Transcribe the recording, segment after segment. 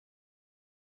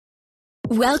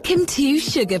Welcome to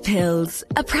Sugar Pills,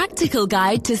 a practical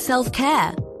guide to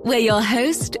self-care, where your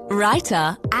host,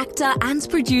 writer, actor, and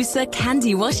producer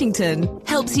Candy Washington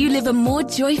helps you live a more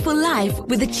joyful life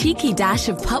with a cheeky dash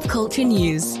of pop culture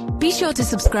news. Be sure to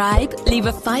subscribe, leave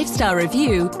a 5-star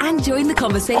review, and join the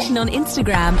conversation on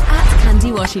Instagram at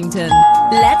Candy Washington.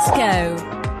 Let's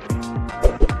go.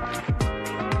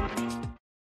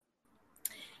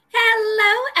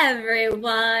 Hello,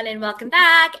 everyone, and welcome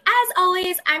back. As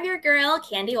always, I'm your girl,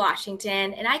 Candy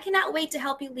Washington, and I cannot wait to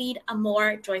help you lead a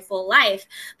more joyful life.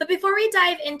 But before we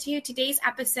dive into today's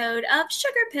episode of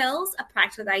Sugar Pills, a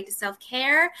practical guide to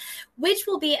self-care, which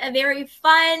will be a very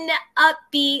fun,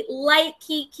 upbeat, light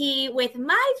kiki with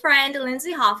my friend,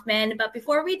 Lindsay Hoffman. But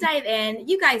before we dive in,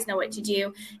 you guys know what to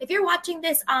do. If you're watching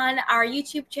this on our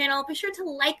YouTube channel, be sure to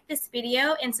like this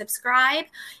video and subscribe.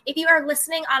 If you are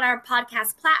listening on our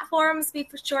podcast platforms, be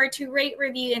sure to rate,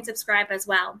 review, and subscribe as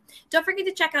well. Don't forget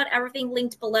to check out everything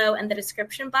linked below in the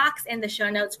description box and the show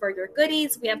notes for your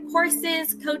goodies. We have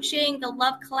courses, coaching, the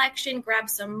Love Collection, grab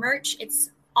some merch.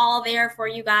 It's all there for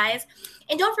you guys.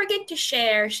 And don't forget to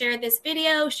share this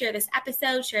video, share this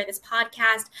episode, share this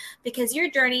podcast, because your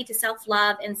journey to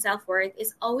self-love and self-worth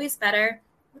is always better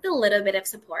with a little bit of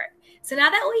support. So now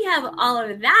that we have all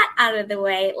of that out of the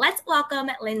way, let's welcome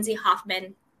Lindsay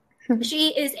Hoffman. She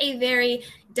is a very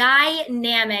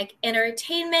dynamic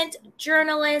entertainment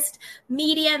journalist,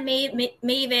 media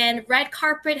maven, red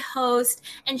carpet host,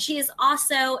 and she is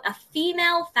also a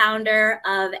female founder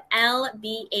of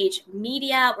LBH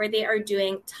Media, where they are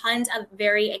doing tons of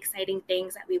very exciting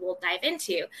things that we will dive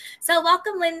into. So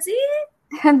welcome, Lindsay.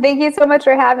 Thank you so much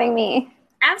for having me.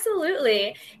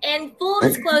 Absolutely. And full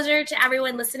disclosure to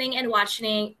everyone listening and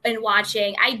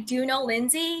watching, I do know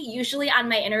Lindsay. Usually on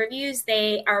my interviews,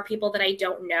 they are people that I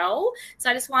don't know.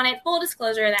 So I just wanted full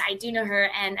disclosure that I do know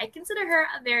her, and I consider her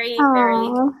a very,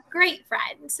 very great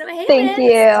friend. So hey, thank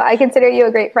you. I consider you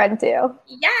a great friend too.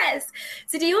 Yes.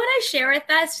 So do you want to share with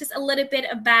us just a little bit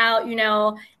about,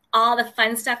 all the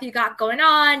fun stuff you got going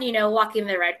on, walking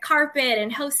the red carpet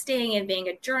and hosting and being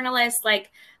a journalist,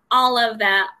 like all of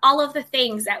the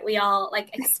things that we all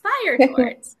aspire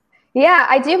towards? Yeah,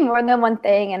 I do more than one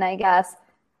thing. And I guess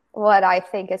what I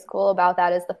think is cool about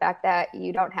that is the fact that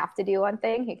you don't have to do one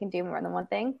thing. You can do more than one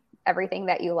thing, everything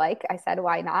that you like. I said,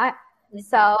 why not? Mm-hmm.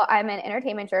 So I'm an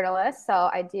entertainment journalist. So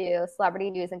I do celebrity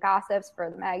news and gossips for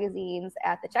the magazines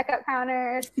at the checkout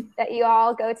counters that you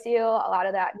all go to. A lot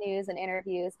of that news and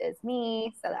interviews is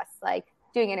me. So that's like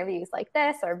doing interviews like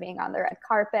this or being on the red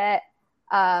carpet.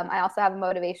 I also have a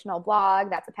motivational blog.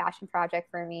 That's a passion project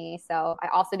for me. So I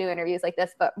also do interviews like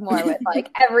this, but more with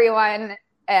everyone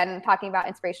and talking about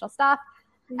inspirational stuff.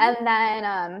 Mm-hmm. And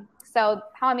then, so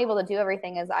how I'm able to do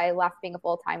everything is I left being a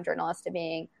full-time journalist to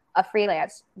being a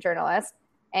freelance journalist.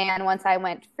 And once I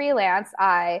went freelance,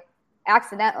 I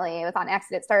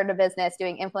started a business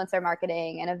doing influencer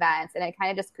marketing and events. And it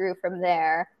kind of just grew from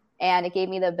there. And it gave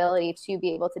me the ability to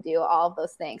be able to do all of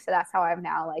those things. So that's how I'm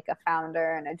now a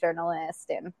founder and a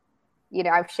journalist. And,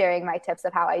 I'm sharing my tips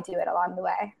of how I do it along the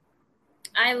way.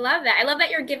 I love that. I love that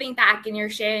you're giving back and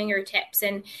you're sharing your tips.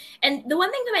 And the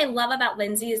one thing that I love about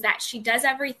Lindsay is that she does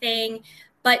everything,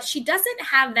 but she doesn't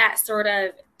have that sort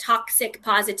of toxic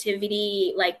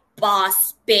positivity, like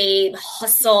boss babe,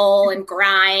 hustle and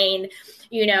grind,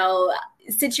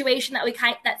 situation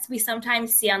that we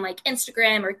sometimes see on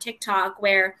Instagram or TikTok,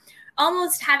 where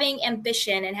almost having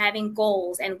ambition and having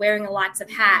goals and wearing lots of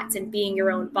hats and being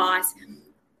your own boss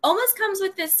almost comes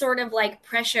with this sort of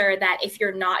pressure that if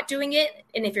you're not doing it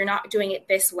and if you're not doing it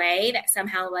this way, that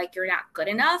somehow you're not good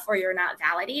enough or you're not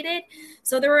validated.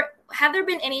 So have there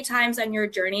been any times on your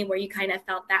journey where you kind of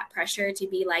felt that pressure to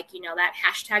be that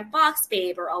hashtag boss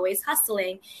babe or always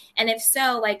hustling? And if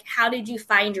so, how did you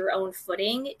find your own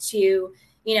footing to,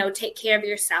 take care of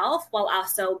yourself while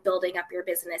also building up your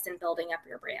business and building up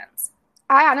your brands?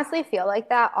 I honestly feel like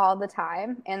that all the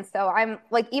time. And so I'm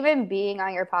even being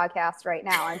on your podcast right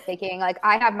now, I'm thinking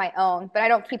I have my own, but I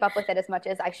don't keep up with it as much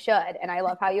as I should. And I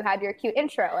love how you had your cute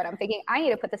intro, and I'm thinking I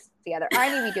need to put this together. I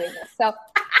need to be doing this. So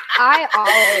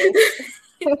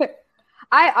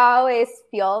I always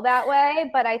feel that way.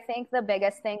 But I think the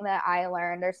biggest thing that I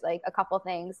learned, there's a couple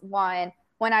things. One,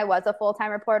 when I was a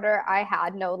full-time reporter, I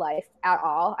had no life at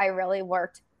all. I really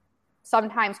worked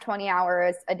sometimes 20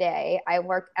 hours a day. I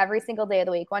worked every single day of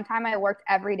the week. One time I worked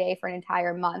every day for an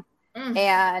entire month.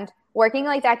 And working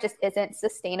like that just isn't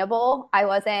sustainable. I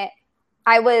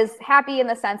was happy in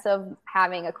the sense of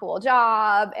having a cool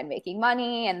job and making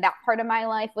money, and that part of my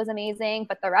life was amazing.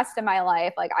 But the rest of my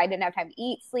life, I didn't have time to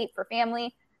eat, sleep, for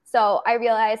family. So I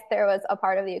realized there was a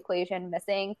part of the equation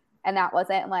missing And that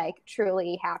wasn't like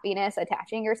truly happiness,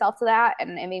 attaching yourself to that.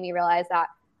 And it made me realize that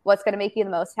what's going to make you the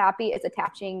most happy is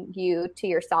attaching you to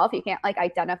yourself. You can't like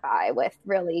identify with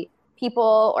really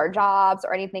people or jobs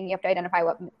or anything. You have to identify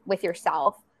with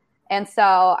yourself. And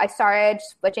so I started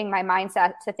switching my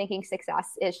mindset to thinking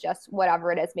success is just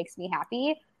whatever it is makes me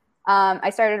happy. I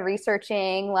started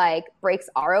researching like breaks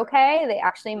are okay. They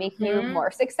actually make you more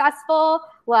successful.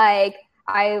 Like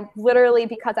I literally,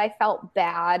 because I felt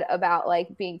bad about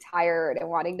like being tired and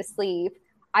wanting to sleep,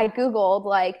 I Googled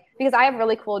like, because I have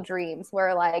really cool dreams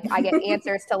where like I get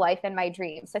answers to life in my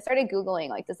dreams. So I started Googling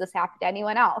like, does this happen to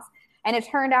anyone else? And it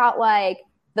turned out like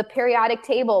the periodic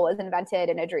table was invented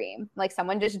in a dream. Like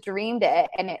someone just dreamed it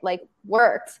and it like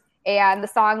worked. And the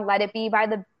song Let It Be by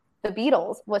the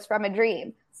Beatles was from a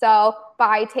dream. So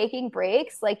by taking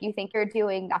breaks, like you think you're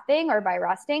doing nothing, or by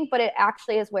resting, but it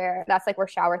actually is that's like where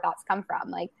shower thoughts come from.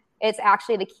 Like it's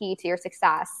actually the key to your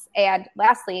success. And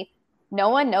lastly, no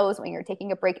one knows when you're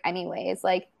taking a break anyways.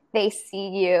 Like they see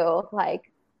you,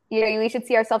 like, you know, we should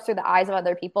see ourselves through the eyes of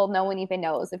other people. No one even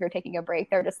knows if you're taking a break.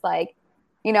 They're just like,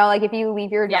 you know, like if you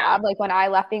leave your job, like when I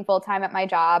left being full-time at my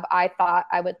job, I thought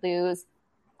I would lose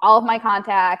all of my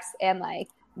contacts. And like,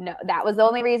 no, that was the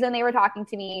only reason they were talking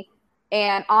to me.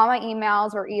 And all my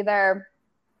emails were either,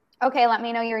 okay, let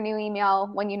me know your new email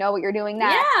when you know what you're doing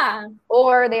next. Yeah.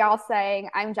 Or they all saying,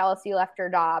 I'm jealous you left your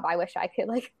job. I wish I could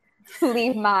like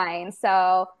leave mine.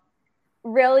 So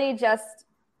really just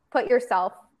put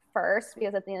yourself first,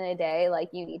 because at the end of the day, like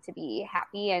you need to be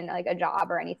happy, and like a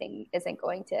job or anything isn't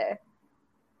going to,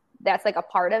 that's like a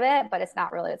part of it, but it's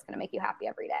not really, it's going to make you happy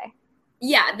every day.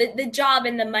 Yeah, the job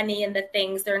and the money and the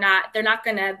things, they're not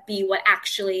going to be what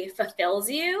actually fulfills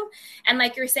you. And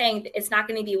like you're saying, it's not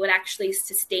going to be what actually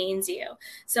sustains you.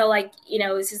 So like, you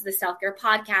know, this is the Self-Care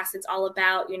Podcast. It's all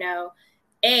about, you know,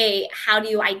 how do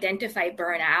you identify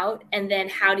burnout? And then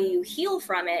how do you heal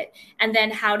from it? And then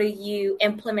how do you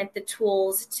implement the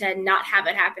tools to not have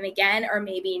it happen again, or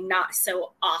maybe not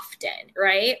so often,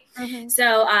 right? Mm-hmm.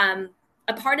 So,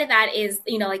 a part of that is,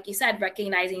 you know, like you said,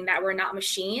 recognizing that we're not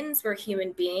machines, we're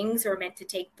human beings, we're meant to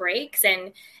take breaks,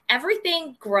 and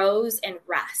everything grows and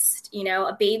rests. You know,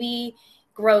 a baby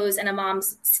grows in a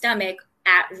mom's stomach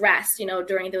at rest, you know,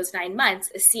 during those 9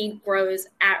 months. A seed grows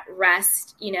at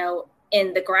rest, you know,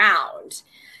 in the ground.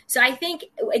 So I think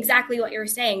exactly what you're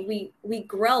saying, we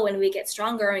grow and we get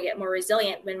stronger and we get more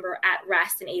resilient when we're at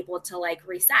rest and able to like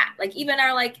reset. Like even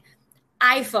our like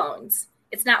iPhones,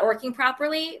 it's not working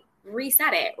properly,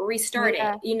 reset it, restart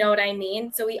it. You know what I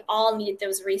mean? So we all need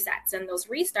those resets and those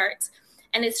restarts.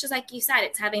 And it's just like you said,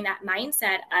 it's having that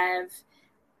mindset of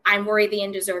I'm worthy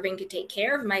and deserving to take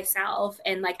care of myself.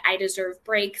 And like, I deserve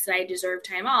breaks and I deserve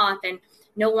time off. And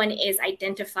no one is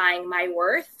identifying my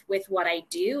worth with what I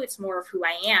do. It's more of who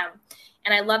I am.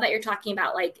 And I love that you're talking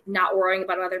about like not worrying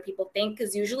about what other people think,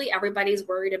 because usually everybody's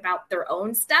worried about their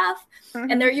own stuff. Mm-hmm.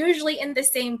 And they're usually in the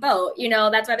same boat. You know,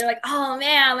 that's why they're like, oh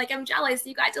man, like I'm jealous.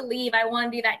 You got to leave. I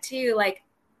want to do that too. Like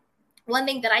one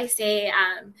thing that I say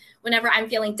whenever I'm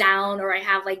feeling down or I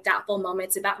have like doubtful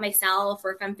moments about myself,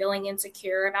 or if I'm feeling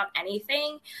insecure about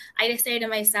anything, I just say to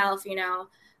myself, you know,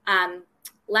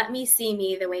 let me see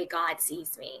me the way God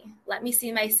sees me. Let me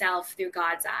see myself through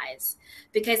God's eyes.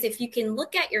 Because if you can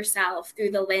look at yourself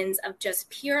through the lens of just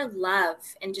pure love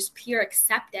and just pure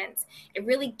acceptance, it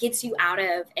really gets you out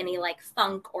of any like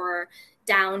funk or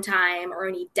downtime or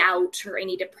any doubt or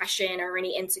any depression or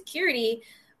any insecurity,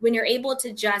 when you're able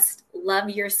to just love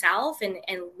yourself and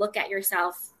look at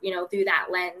yourself, you know, through that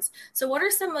lens. So what are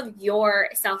some of your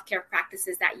self-care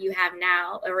practices that you have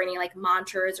now, or any like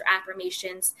mantras or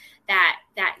affirmations that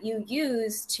you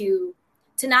use to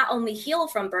not only heal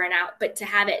from burnout, but to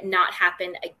have it not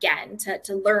happen again,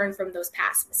 to learn from those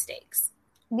past mistakes?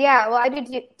 Yeah, well, I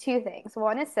do two things.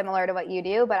 One is similar to what you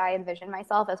do, but I envision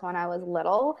myself as when I was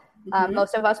little. Mm-hmm.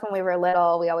 Most of us, when we were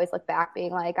little, we always look back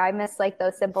being like, I miss like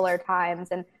those simpler times.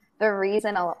 And the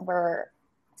reason we're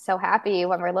so happy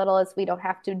when we're little is we don't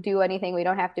have to do anything. We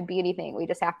don't have to be anything. We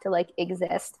just have to like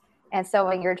exist. And so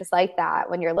when you're just like that,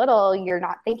 when you're little, you're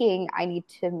not thinking, I need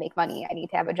to make money. I need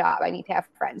to have a job. I need to have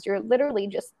friends. You're literally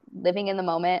just living in the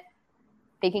moment,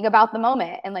 thinking about the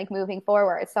moment and like moving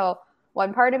forward. So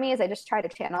one part of me is I just try to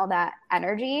channel that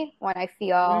energy when I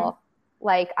feel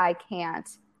like I can't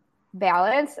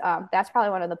balance. That's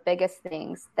probably one of the biggest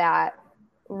things that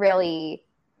really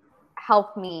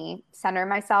helped me center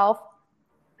myself.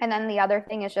 And then the other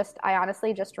thing is just, I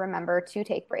honestly just remember to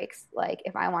take breaks. Like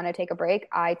if I want to take a break,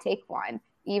 I take one.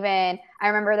 Even I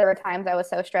remember there were times I was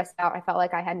so stressed out, I felt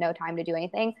like I had no time to do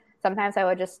anything. Sometimes I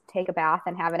would just take a bath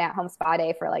and have an at-home spa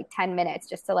day for like 10 minutes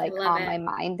just to like calm my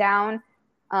mind down.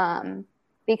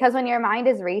 because when your mind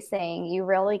is racing, you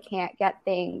really can't get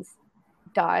things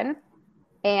done.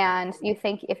 And you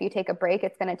think if you take a break,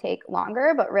 it's going to take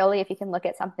longer. But really, if you can look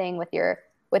at something with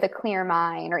a clear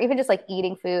mind, or even just like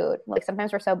eating food, like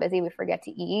sometimes we're so busy we forget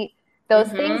to eat. Those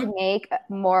things make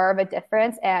more of a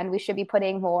difference, and we should be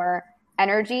putting more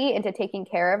energy into taking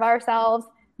care of ourselves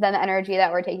than the energy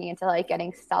that we're taking into like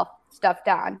getting stuff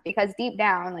done. Because deep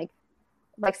down,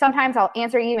 like sometimes I'll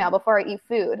answer email before I eat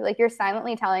food. Like you're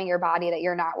silently telling your body that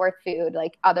you're not worth food.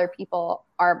 Like other people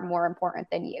are more important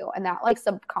than you, and that like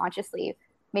subconsciously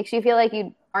makes you feel like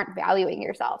you aren't valuing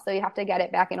yourself. So you have to get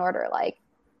it back in order. Like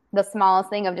the smallest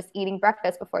thing of just eating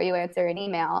breakfast before you answer an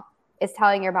email is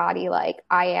telling your body like,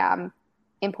 I am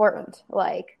important.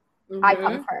 Like I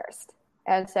come first.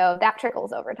 And so that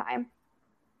trickles over time.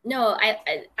 No,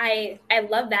 I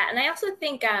love that. And I also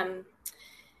think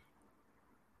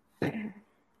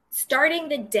starting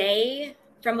the day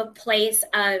from a place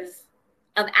of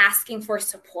asking for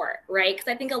support, right?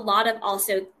 Because I think a lot of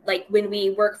also like when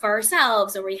we work for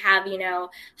ourselves or we have,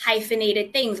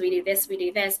 hyphenated things, we do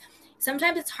this,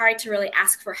 sometimes it's hard to really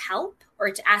ask for help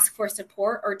or to ask for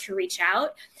support or to reach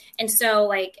out. And so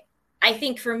like, I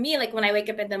think for me, like when I wake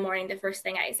up in the morning, the first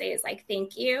thing I say is like,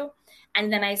 thank you.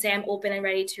 And then I say, I'm open and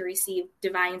ready to receive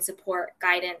divine support,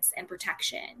 guidance, and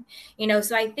protection.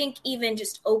 So I think even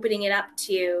just opening it up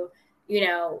to,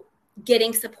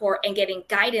 getting support and getting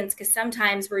guidance, because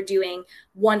sometimes we're doing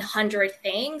 100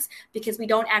 things because we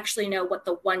don't actually know what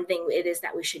the one thing it is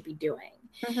that we should be doing.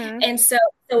 And so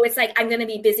it's like, I'm going to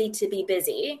be busy to be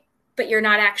busy, but you're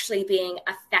not actually being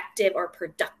effective or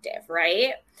productive,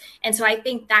 right? And so I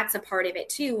think that's a part of it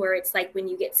too, where it's like when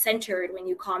you get centered, when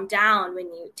you calm down, when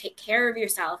you take care of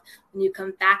yourself, when you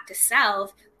come back to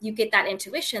self, you get that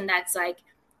intuition that's like,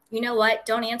 you know what,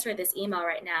 don't answer this email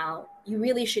right now. You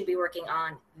really should be working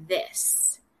on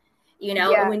this,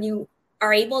 And when you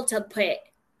are able to put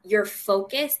your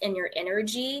focus and your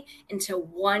energy into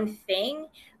one thing,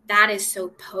 that is so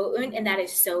potent and that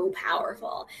is so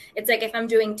powerful. It's like if I'm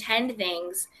doing 10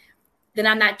 things, then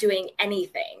I'm not doing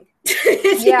anything.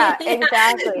 Yeah,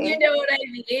 exactly. You know what I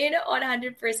mean?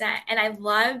 100%. And I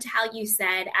loved how you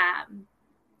said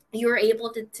you were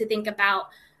able to think about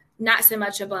not so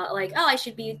much about like, oh, I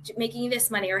should be making this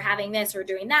money or having this or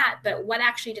doing that, but what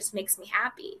actually just makes me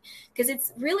happy. Because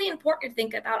it's really important to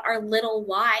think about our little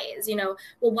whys, well,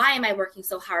 why am I working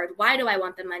so hard? Why do I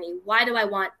want the money? Why do I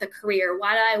want the career?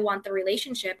 Why do I want the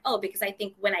relationship? Oh, because I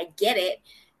think when I get it,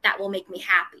 that will make me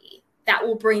happy. That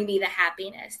will bring me the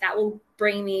happiness. That will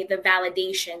bring me the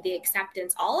validation, the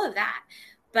acceptance, all of that.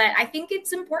 But I think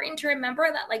it's important to remember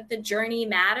that like the journey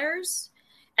matters.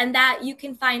 And that you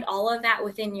can find all of that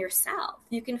within yourself.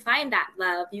 You can find that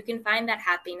love. You can find that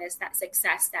happiness, that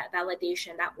success, that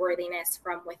validation, that worthiness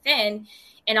from within.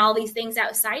 And all these things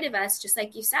outside of us, just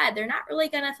like you said, they're not really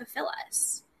going to fulfill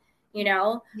us,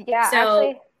 Yeah. So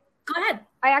actually, go ahead.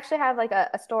 I actually have like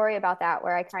a story about that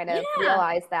where I kind of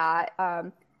realized that.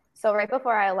 So right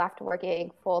before I left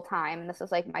working full time, this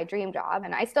was like my dream job,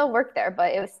 and I still work there,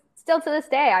 but it was still to this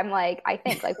day, I'm like, I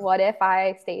think like, what if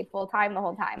I stayed full time the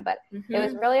whole time? But it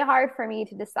was really hard for me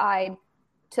to decide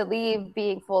to leave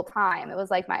being full time. It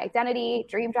was like my identity,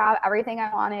 dream job, everything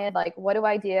I wanted. Like, what do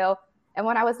I do? And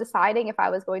when I was deciding if I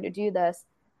was going to do this,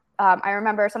 I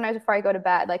remember sometimes before I go to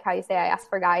bed, like how you say, I ask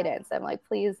for guidance. I'm like,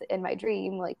 please, in my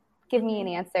dream, like, give me an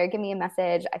answer, give me a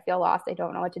message. I feel lost. I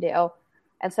don't know what to do.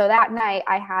 And so that night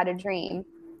I had a dream.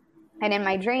 And in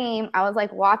my dream, I was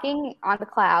like walking on the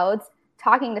clouds,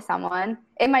 talking to someone.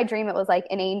 In my dream, it was like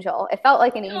an angel. It felt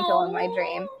like an angel in my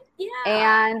dream. Yeah.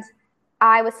 And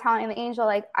I was telling the angel,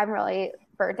 like, I'm really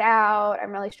burnt out.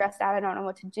 I'm really stressed out. I don't know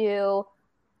what to do.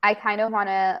 I kind of want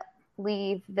to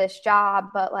leave this job,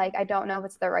 but like, I don't know if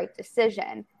it's the right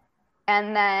decision.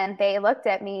 And then they looked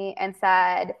at me and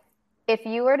said, if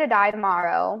you were to die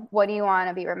tomorrow, what do you want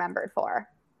to be remembered for?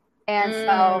 And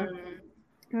so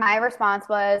my response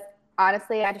was,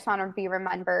 honestly, I just want to be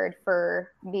remembered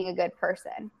for being a good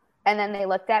person. And then they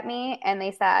looked at me and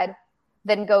they said,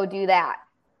 then go do that.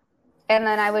 And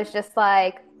then I was just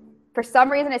like, for some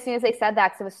reason, as soon as they said that,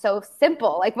 because it was so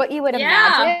simple, like what you would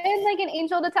imagine like an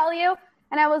angel to tell you.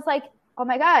 And I was like, oh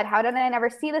my God, how did I never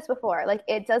see this before? Like,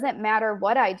 it doesn't matter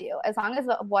what I do. As long as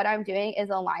what I'm doing is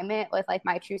alignment with like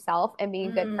my true self and being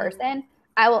a good person,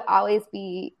 I will always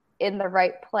be in the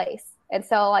right place. And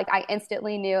so like, I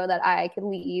instantly knew that I could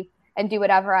leave and do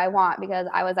whatever I want because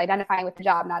I was identifying with the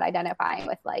job, not identifying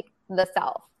with like the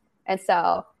self. And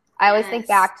so I always think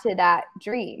back to that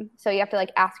dream. So you have to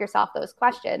like ask yourself those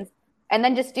questions and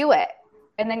then just do it.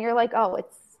 And then you're like, oh,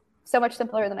 it's so much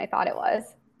simpler than I thought it was.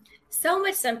 So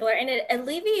much simpler, and it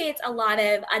alleviates a lot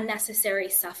of unnecessary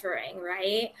suffering,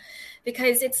 right?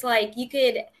 Because it's like you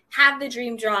could have the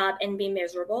dream job and be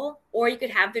miserable, or you could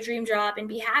have the dream job and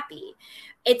be happy.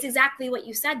 It's exactly what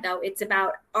you said, though. It's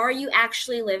about, are you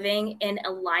actually living in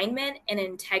alignment and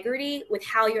integrity with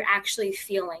how you're actually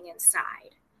feeling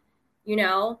inside, you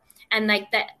know? And like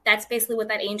that's basically what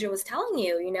that angel was telling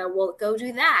you, well, go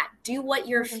do that. Do what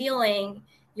you're feeling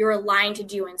you're aligned to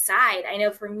do inside. I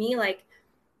know for me, like,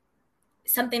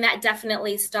 something that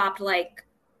definitely stopped, like,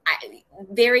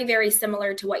 very, very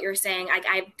similar to what you're saying.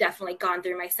 I've definitely gone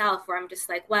through myself where I'm just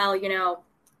like, well,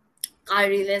 gotta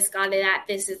do this, gotta do that.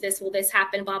 This is this, will this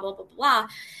happen, blah, blah, blah, blah.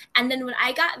 And then when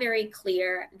I got very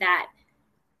clear that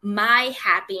my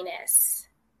happiness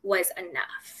was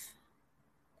enough,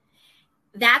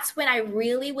 that's when I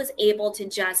really was able to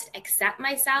just accept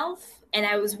myself, and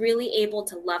I was really able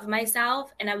to love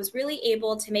myself, and I was really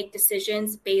able to make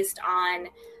decisions based on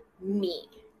me,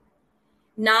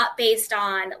 not based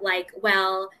on like,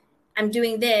 well, I'm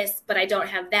doing this, but I don't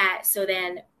have that. So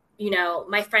then,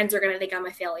 my friends are going to think I'm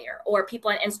a failure, or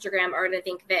people on Instagram are going to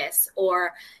think this,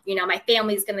 or, my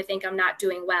family's going to think I'm not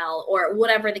doing well, or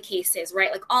whatever the case is,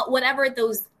 right? Like whatever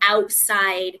those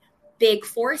outside big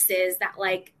forces that,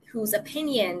 like, whose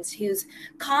opinions, whose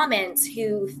comments,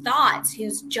 whose thoughts,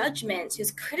 whose judgments, whose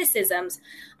criticisms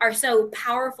are so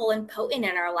powerful and potent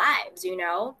in our lives,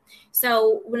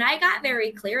 So when I got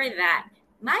very clear that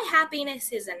my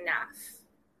happiness is enough,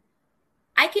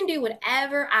 I can do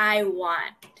whatever I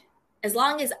want. As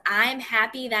long as I'm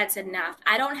happy, that's enough.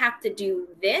 I don't have to do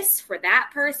this for that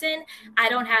person. I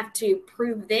don't have to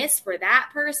prove this for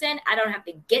that person. I don't have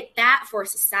to get that for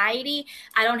society.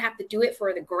 I don't have to do it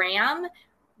for the gram.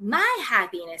 My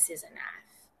happiness is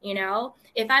enough.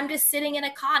 If I'm just sitting in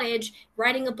a cottage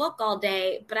writing a book all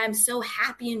day, but I'm so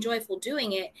happy and joyful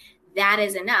doing it, that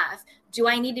is enough. Do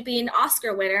I need to be an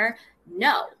Oscar winner?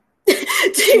 No.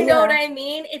 Do you know what I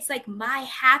mean? It's like, my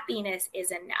happiness is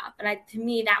enough. And to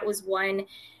me, that was one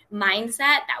mindset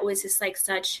that was just like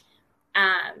such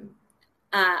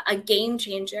a game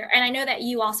changer. And I know that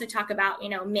you also talk about,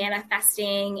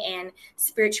 manifesting and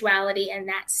spirituality in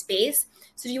that space.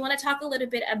 So do you want to talk a little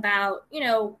bit about,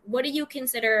 what do you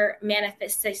consider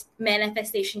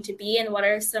manifestation to be, and what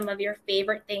are some of your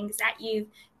favorite things that you've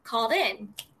called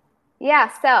in?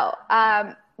 Yeah. So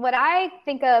what I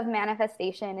think of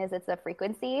manifestation is it's a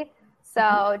frequency.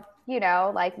 So,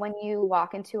 like when you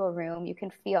walk into a room, you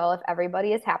can feel if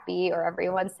everybody is happy or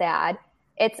everyone's sad.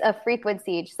 It's a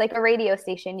frequency, just like a radio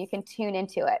station, you can tune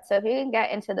into it. So if you can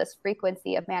get into this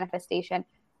frequency of manifestation,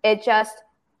 it just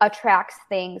attracts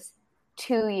things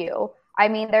to you. I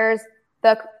mean,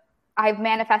 I've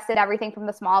manifested everything from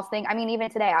the smallest thing. I mean,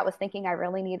 even today I was thinking I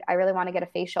really want to get a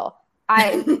facial.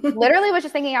 I literally was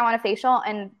just thinking I want a facial,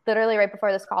 and literally right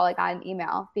before this call, I got an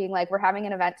email being like, we're having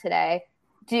an event today.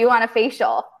 Do you want a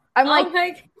facial? I'm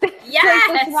like, yes,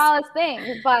 like the smallest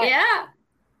thing, but yeah.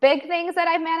 Big things that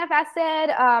I've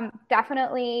manifested,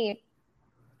 definitely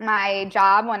my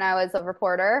job when I was a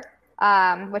reporter,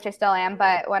 which I still am.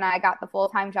 But when I got the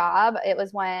full-time job, it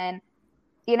was when,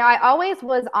 I always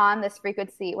was on this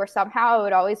frequency where somehow I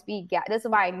would always be this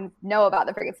is why I know about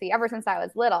the frequency. Ever since I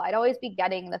was little, I'd always be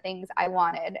getting the things I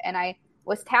wanted. And I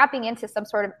was tapping into some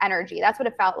sort of energy. That's what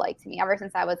it felt like to me ever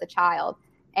since I was a child.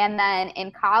 And then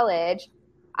in college,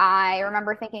 I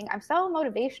remember thinking, I'm so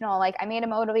motivational. Like, I made a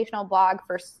motivational blog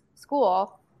for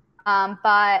school,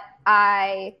 but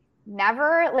I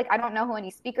never, like, I don't know who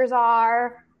any speakers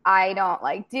are. I don't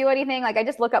like do anything. Like, I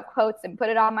just look up quotes and put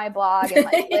it on my blog and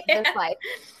like live this life.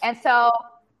 And so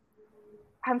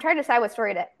I'm trying to decide what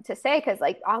story to say, because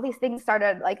like all these things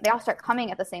started, like they all start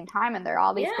coming at the same time, and there are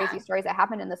all these crazy stories that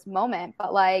happened in this moment.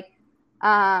 But like,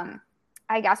 I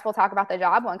guess we'll talk about the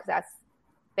job one because that's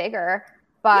bigger.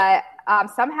 But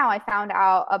somehow I found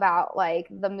out about like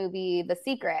the movie The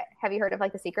Secret. Have you heard of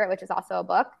like The Secret, which is also a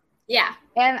book? Yeah.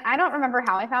 And I don't remember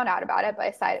how I found out about it,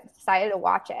 but I decided to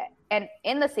watch it. And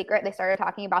in The Secret, they started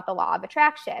talking about the law of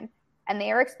attraction, and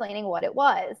they were explaining what it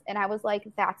was. And I was like,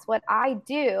 that's what I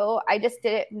do. I just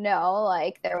didn't know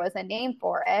like there was a name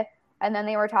for it. And then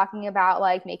they were talking about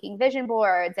like making vision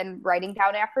boards and writing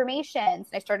down affirmations.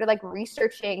 And I started like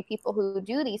researching people who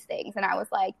do these things. And I was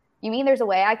like, you mean there's a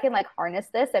way I can like harness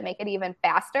this and make it even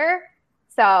faster?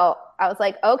 So I was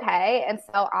like, okay. And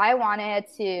so I wanted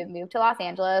to move to Los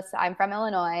Angeles. I'm from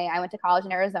Illinois. I went to college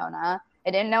in Arizona.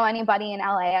 I didn't know anybody in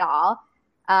LA at all.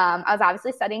 I was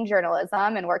obviously studying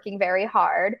journalism and working very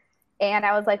hard. And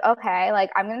I was like, okay,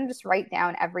 like I'm going to just write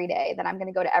down every day that I'm going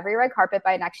to go to every red carpet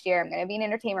by next year. I'm going to be an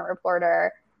entertainment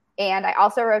reporter. And I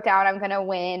also wrote down I'm going to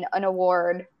win an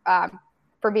award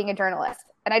for being a journalist.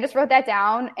 And I just wrote that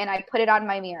down and I put it on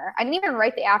my mirror. I didn't even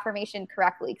write the affirmation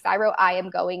correctly because I wrote I am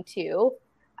going to.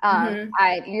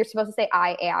 You're supposed to say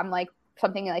I am, like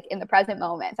something like in the present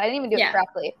moment. So I didn't even do it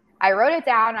correctly. I wrote it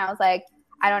down and I was like,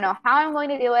 I don't know how I'm going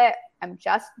to do it. I'm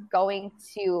just going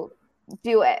to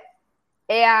do it.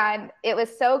 And it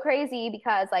was so crazy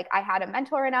because like I had a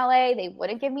mentor in LA. They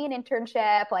wouldn't give me an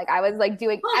internship. Like I was like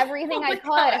doing everything I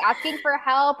could, asking for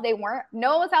help. No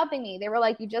one was helping me. They were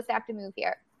like, you just have to move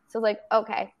here. So I was like,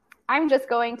 okay, I'm just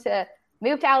going to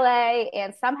move to LA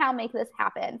and somehow make this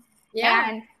happen. Yeah.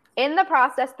 And in the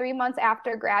process, 3 months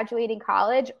after graduating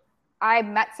college, I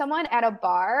met someone at a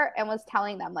bar and was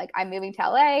telling them like, I'm moving to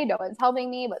LA. No one's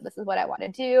helping me, but this is what I want to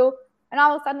do. And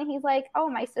all of a sudden he's like, oh,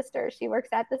 my sister, she works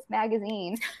at this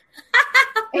magazine.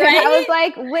 And I was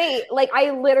like, wait, like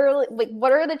I literally, like,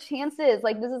 what are the chances?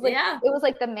 Like, this is like, it was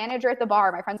like the manager at the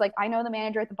bar. My friend's like, I know the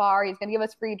manager at the bar. He's going to give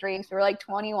us free drinks. We were like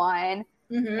 21.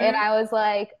 And I was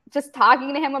like, just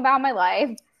talking to him about my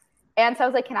life. And so I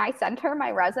was like, can I send her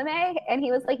my resume? And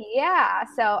he was like, yeah.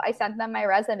 So I sent them my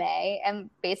resume and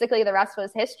basically the rest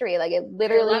was history. Like it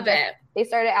literally they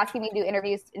started asking me to do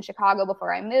interviews in Chicago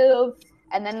before I moved.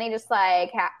 And then they just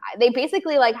like, they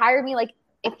basically like hired me. Like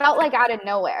it felt like out of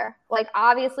nowhere. Like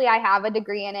obviously I have a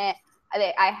degree in it.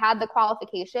 I had the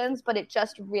qualifications, but it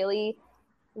just really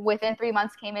within 3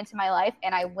 months came into my life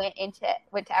and I went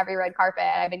to every red carpet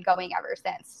and I've been going ever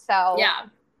since. So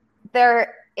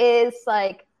there is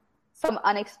like some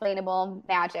unexplainable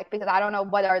magic because I don't know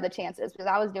what are the chances because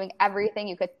I was doing everything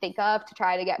you could think of to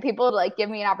try to get people to like give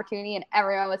me an opportunity and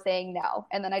everyone was saying no.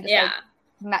 And then I just like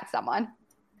met someone.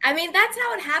 I mean, that's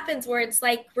how it happens where it's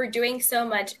like we're doing so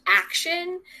much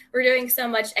action. We're doing so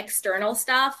much external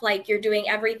stuff. Like you're doing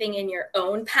everything in your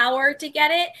own power to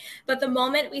get it. But the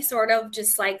moment we sort of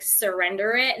just like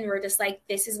surrender it and we're just like,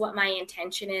 this is what my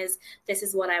intention is. This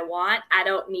is what I want. I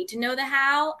don't need to know the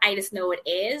how. I just know it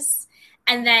is.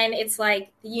 And then it's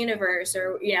like the universe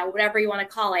or, you know, whatever you want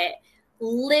to call it,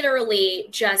 literally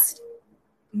just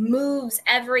moves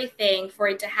everything for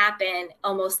it to happen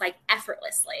almost like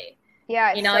effortlessly.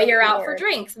 Yeah. You know, so you're out for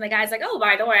drinks and the guy's like, oh,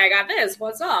 by the way, I got this.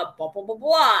 What's up? Blah, blah, blah,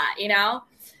 blah, you know?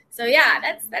 So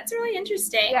yeah, that's really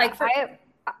interesting. Yeah, like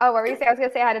what were you saying? I was going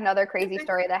to say I had another crazy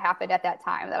story that happened at that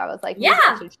time that I was like,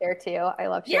 I should share too. I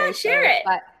love sharing. Yeah, share it.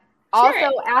 But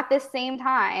also at the same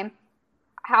time,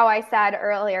 how I said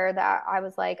earlier that I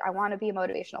was like, I want to be a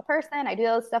motivational person. I do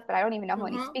all this stuff, but I don't even know who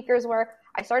any speakers were.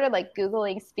 I started like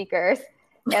Googling speakers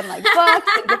and like books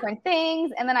and different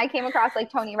things. And then I came across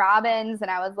like Tony Robbins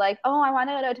and I was like, oh, I want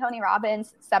to go to a Tony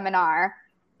Robbins seminar.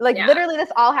 Like literally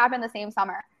this all happened the same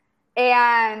summer.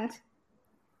 And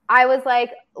I was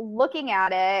like looking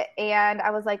at it and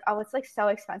I was like, oh, it's like so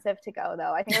expensive to go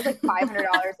though. I think it was like $500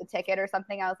 a ticket or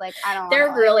something. I was like, I don't know.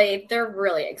 They're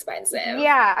really expensive.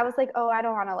 Yeah. I was like, oh, I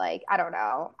don't want to like, I don't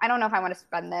know. I don't know if I want to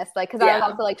spend this. Like, cause I was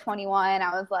also like 21.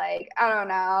 I was like, I don't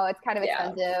know. It's kind of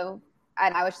expensive.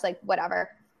 And I was just like, whatever.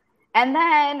 And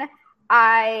then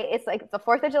it's like the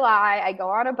 4th of July. I go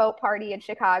on a boat party in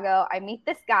Chicago. I meet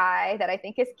this guy that I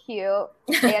think is cute.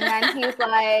 And then he's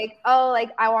like, oh,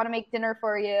 like, I want to make dinner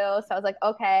for you. So I was like,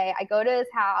 okay. I go to his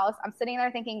house. I'm sitting there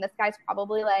thinking this guy's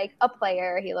probably like a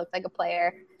player. He looks like a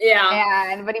player.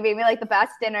 Yeah. But he made me like the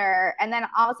best dinner. And then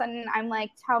all of a sudden I'm like,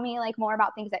 tell me like more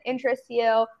about things that interest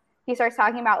you. He starts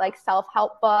talking about like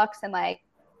self-help books and like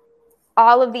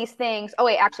all of these things. Oh,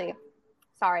 wait, actually,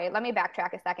 sorry. Let me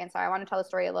backtrack a second. Sorry. I want to tell the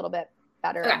story a little bit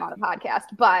better. I'm on a podcast,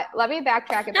 but let me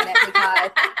backtrack a minute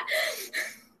because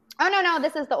oh no,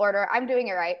 this is the order. I'm doing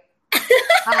it right.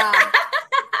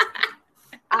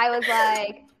 I was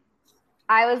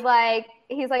like,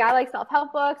 he's like, I like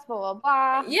self-help books, blah, blah,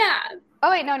 blah. Yeah.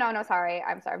 Oh wait, no, sorry.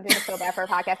 I'm sorry. I'm doing it so bad for a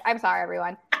podcast. I'm sorry,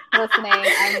 everyone listening.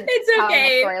 I'm it's telling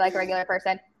okay. a story like a regular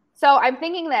person. So I'm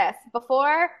thinking this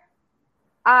before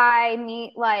I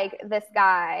meet like this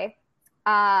guy,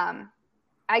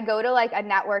 I go to like a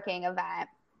networking event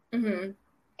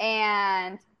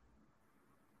and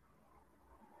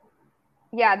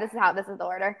this is the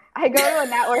order. I go to a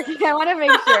networking. I want to make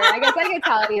sure. I guess I can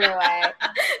tell it either way.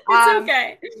 It's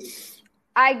okay.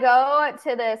 I go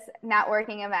to this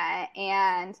networking event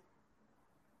and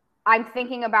I'm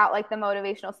thinking about like the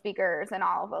motivational speakers and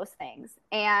all of those things.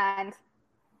 And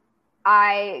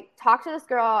I talk to this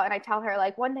girl and I tell her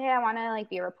like one day I want to like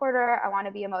be a reporter. I want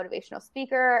to be a motivational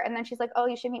speaker. And then she's like, oh,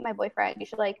 you should meet my boyfriend. You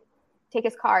should like take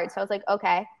his card. So I was like,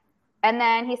 okay. And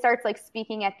then he starts like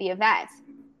speaking at the event.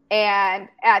 And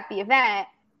at the event,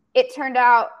 it turned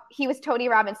out he was Tony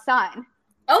Robbins' son.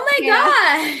 Oh my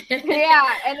God.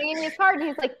 Yeah. And they gave me his card and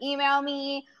he's like, email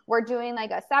me. We're doing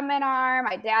like a seminar.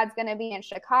 My dad's going to be in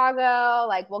Chicago.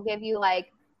 Like we'll give you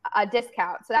like a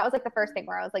discount. So that was like the first thing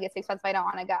where I was like, it's expensive, I don't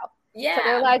want to go. Yeah. So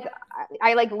they're like,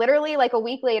 I like literally like a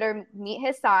week later meet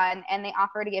his son and they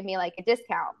offer to give me like a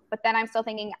discount. But then I'm still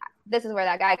thinking, this is where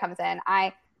that guy comes in.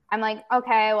 I'm like,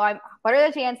 okay, well, what are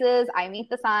the chances? I meet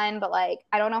the son, but like,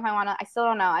 I don't know if I want to, I still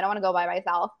don't know. I don't want to go by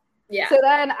myself. Yeah. So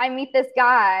then I meet this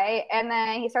guy and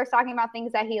then he starts talking about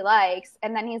things that he likes.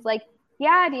 And then he's like,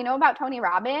 yeah, do you know about Tony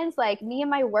Robbins? Like me and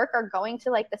my work are going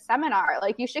to like the seminar.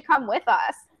 Like you should come with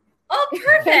us. Oh,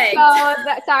 perfect.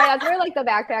 Sorry, that's where like the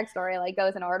backpack story like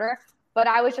goes in order. But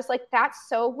I was just like, that's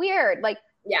so weird. Like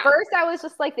first I was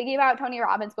just like thinking about Tony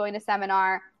Robbins going to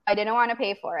seminar. I didn't want to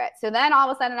pay for it. So then all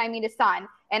of a sudden I meet his son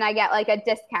and I get like a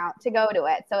discount to go to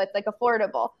it. So it's like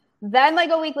affordable. Then like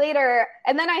a week later,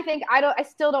 and then I think I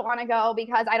still don't want to go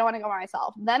because I don't want to go by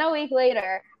myself. Then a week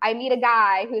later, I meet a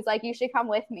guy who's like, you should come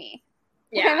with me.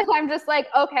 Yeah. And I'm just like,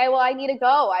 okay, well, I need to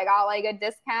go. I got like a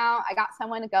discount. I got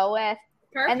someone to go with.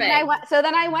 Perfect. And then I went. So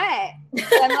then I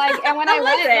went. And like, and when I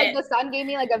went, like the son gave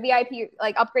me like a VIP,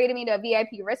 like upgraded me to a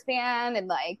VIP wristband, and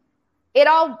like it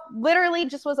all literally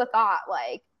just was a thought.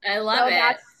 Like I love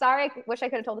it. Sorry, I wish I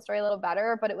could have told the story a little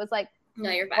better, but it was like, no,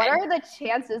 you're fine. What are the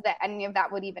chances that any of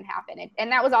that would even happen?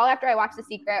 And that was all after I watched The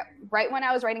Secret. Right when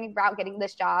I was writing about getting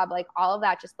this job, like all of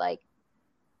that just like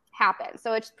happened.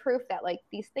 So it's proof that like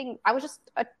these things. I was just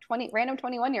a random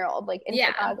 21-year-old like in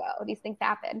Chicago. These things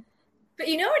happen. But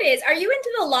you know what it is? Are you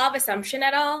into the law of assumption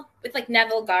at all with like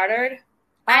Neville Goddard?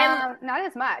 Not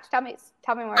as much. Tell me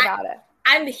more about it.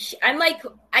 I'm like,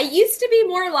 I used to be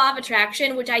more law of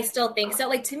attraction, which I still think so.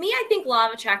 Like to me, I think law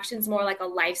of attraction is more like a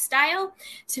lifestyle.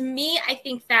 To me, I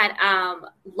think that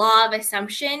law of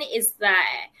assumption is the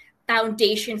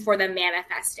foundation for the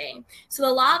manifesting. So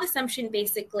the law of assumption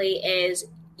basically is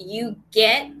you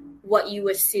get what you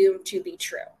assume to be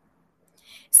true.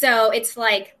 So it's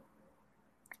like,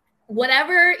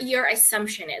 whatever your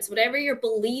assumption is, whatever your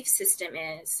belief system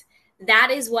is,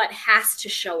 that is what has to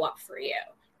show up for you.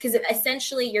 Because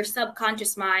essentially your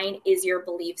subconscious mind is your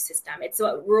belief system. It's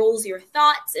what rules your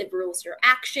thoughts, it rules your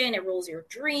action, it rules your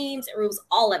dreams, it rules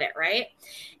all of it, right?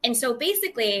 And so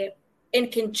basically, in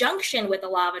conjunction with the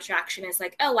law of attraction is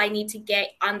like, oh, I need to get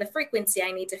on the frequency,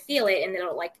 I need to feel it, and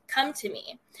it'll like come to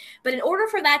me. But in order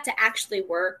for that to actually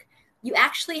work, you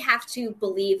actually have to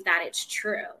believe that it's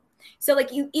true. So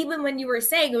like you, even when you were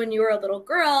saying when you were a little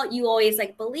girl, you always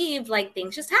like believed like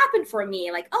things just happen for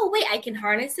me. Like, oh, wait, I can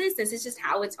harness this. This is just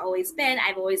how it's always been.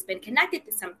 I've always been connected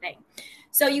to something.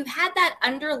 So you had that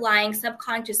underlying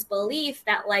subconscious belief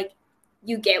that like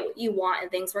you get what you want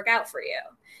and things work out for you.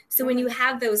 So when you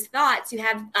have those thoughts, you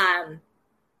have,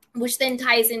 which then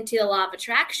ties into the law of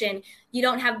attraction, you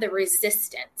don't have the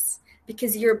resistance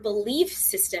because your belief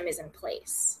system is in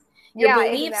place.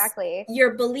 Exactly.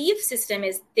 Your belief system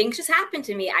is things just happen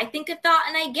to me. I think a thought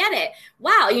and I get it.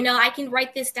 Wow, I can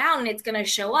write this down and it's going to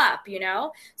show up,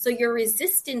 So your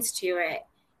resistance to it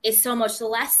is so much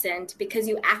lessened because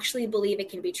you actually believe it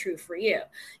can be true for you.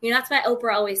 That's why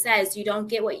Oprah always says, you don't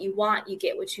get what you want, you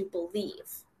get what you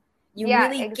believe. You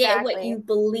really get what you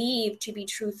believe to be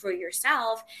true for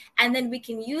yourself. And then we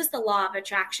can use the law of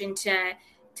attraction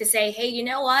to say, hey, you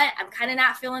know what? I'm kind of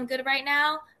not feeling good right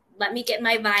now. Let me get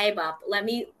my vibe up. Let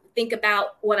me think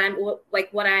about what I'm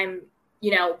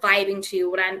vibing to,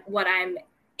 what I'm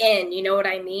in, you know what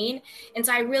I mean? And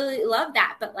so I really love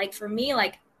that. But like for me,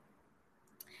 like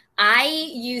I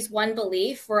use one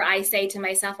belief where I say to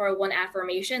myself or one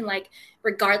affirmation, like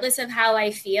regardless of how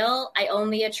I feel, I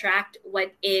only attract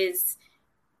what is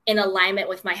in alignment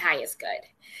with my highest good.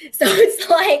 So it's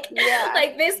like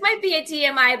this might be a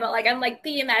TMI, but like I'm like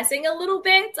PMSing a little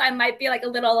bit. So I might be like a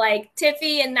little like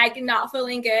tiffy and like not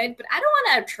feeling good, but I don't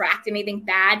want to attract anything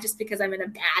bad just because I'm in a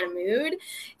bad mood.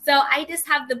 So I just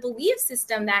have the belief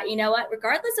system that, you know what,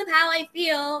 regardless of how I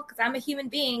feel, because I'm a human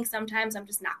being, sometimes I'm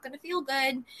just not going to feel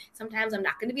good. Sometimes I'm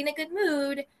not going to be in a good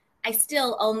mood. I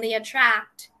still only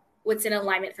attract what's in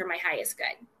alignment for my highest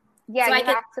good. Yeah, so you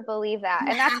have to believe that.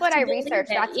 And that's what I researched.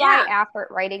 That's why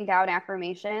writing down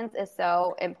affirmations is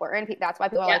so important. That's why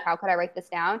people are like, how could I write this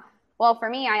down? Well, for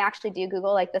me, I actually do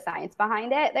Google like the science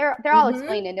behind it. They're all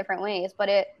explained in different ways, but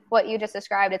what you just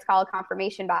described, it's called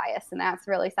confirmation bias. And that's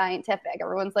really scientific.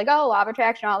 Everyone's like, oh, law of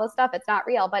attraction, all this stuff. It's not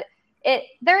real. But I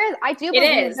do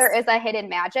believe there is a hidden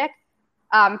magic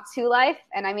to life.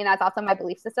 And I mean, that's also my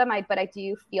belief system. But I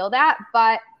do feel that.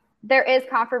 But there is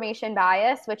confirmation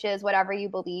bias, which is whatever you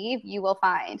believe, you will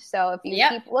find. So if you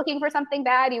keep looking for something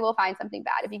bad, you will find something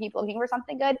bad. If you keep looking for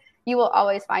something good, you will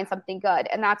always find something good.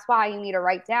 And that's why you need to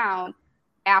write down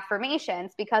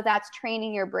affirmations, because that's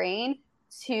training your brain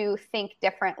to think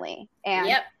differently.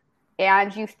 And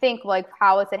and you think like,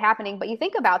 how is it happening? But you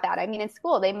think about that. I mean, in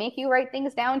school, they make you write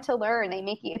things down to learn.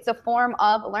 It's a form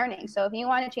of learning. So if you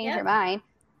want to change your mind,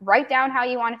 write down how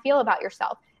you want to feel about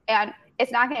yourself. And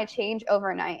it's not going to change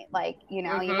overnight. Like, you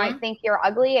might think you're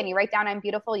ugly and you write down I'm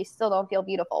beautiful. You still don't feel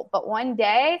beautiful. But one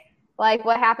day, like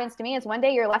what happens to me is one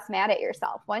day you're less mad at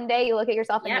yourself. One day you look at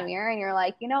yourself in the mirror and you're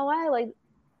like, you know what? Like,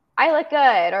 I look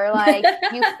good. Or like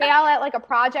you fail at like a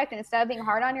project and instead of being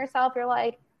hard on yourself, you're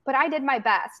like, but I did my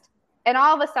best. And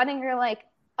all of a sudden you're like,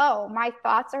 oh, my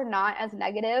thoughts are not as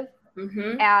negative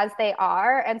as they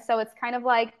are. And so it's kind of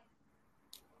like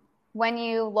when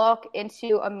you look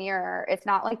into a mirror, it's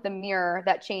not like the mirror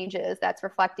that changes, that's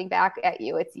reflecting back at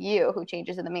you. It's you who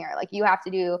changes in the mirror. Like you have to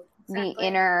do the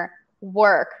inner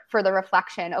work for the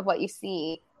reflection of what you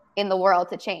see in the world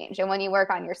to change. And when you work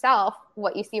on yourself,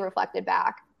 what you see reflected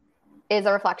back is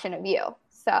a reflection of you.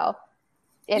 So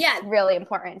it's really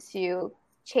important to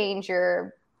change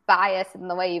your bias in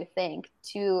the way you think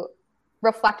to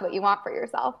reflect what you want for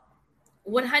yourself.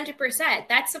 100%.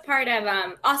 That's a part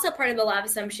of, also part of the law of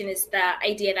assumption is the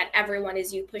idea that everyone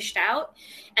is you pushed out.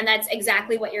 And that's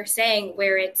exactly what you're saying,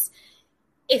 where it's,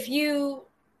 if you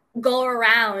go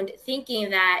around thinking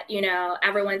that,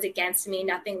 everyone's against me,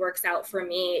 nothing works out for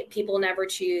me, people never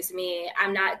choose me,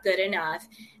 I'm not good enough,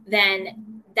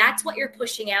 then that's what you're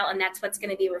pushing out. And that's what's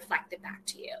going to be reflected back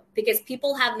to you, because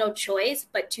people have no choice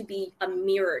but to be a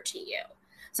mirror to you.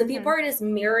 So people are just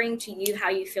mirroring to you how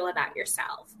you feel about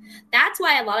yourself. That's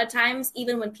why a lot of times,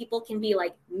 even when people can be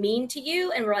like mean to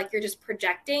you and we're like, you're just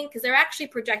projecting, because they're actually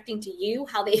projecting to you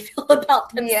how they feel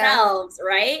about themselves,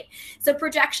 right? So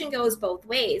projection goes both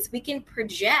ways. We can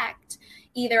project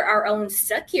either our own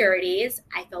securities.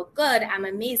 I feel good. I'm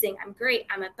amazing. I'm great.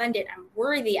 I'm abundant. I'm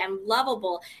worthy. I'm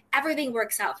lovable. Everything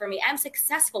works out for me. I'm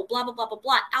successful, blah, blah, blah, blah,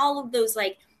 blah. All of those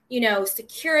like,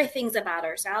 secure things about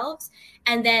ourselves.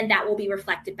 And then that will be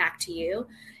reflected back to you.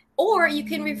 Or you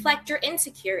can reflect your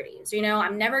insecurities.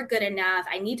 I'm never good enough.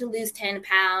 I need to lose 10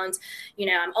 pounds.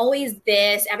 I'm always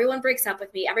this. Everyone breaks up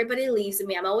with me. Everybody leaves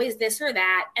me. I'm always this or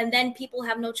that. And then people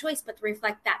have no choice but to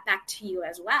reflect that back to you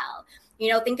as well.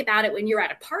 Think about it when you're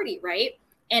at a party, right?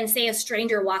 And say a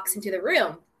stranger walks into the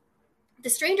room. The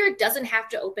stranger doesn't have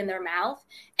to open their mouth.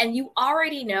 And you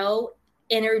already know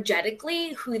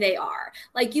energetically who they are.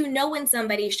 Like, when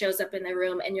somebody shows up in the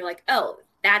room and you're like, oh,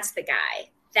 that's the guy,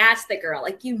 that's the girl.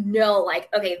 Like, like,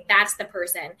 okay, that's the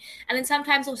person. And then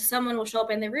sometimes someone will show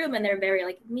up in the room and they're very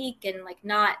like meek and like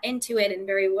not into it and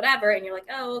very whatever. And you're like,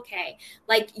 oh, okay.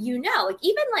 Like, like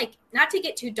even like, not to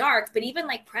get too dark, but even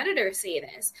like predators say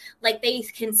this, like they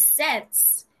can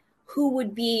sense who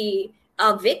would be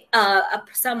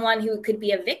someone who could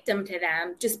be a victim to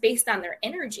them just based on their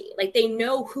energy. Like they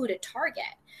know who to target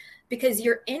because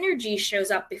your energy shows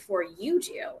up before you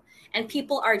do. And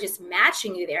people are just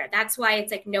matching you there. That's why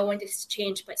it's like no one does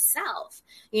change but self.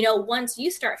 Once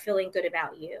you start feeling good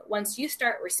about you, once you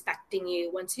start respecting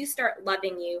you, once you start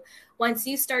loving you, once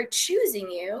you start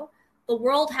choosing you, the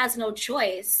world has no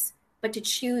choice but to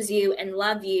choose you and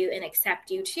love you and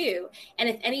accept you too. And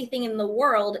if anything in the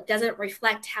world doesn't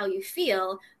reflect how you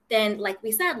feel, then like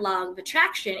we said, law of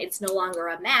attraction, it's no longer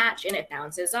a match and it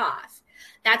bounces off.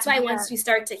 That's why once you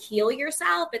start to heal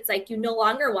yourself, it's like you no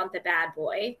longer want the bad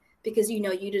boy because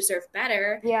you deserve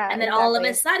better. Yeah. And then all of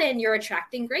a sudden you're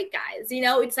attracting great guys.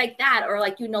 It's like that. Or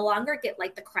like you no longer get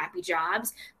like the crappy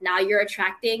jobs. Now you're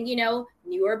attracting,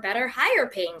 newer, better, higher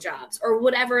paying jobs or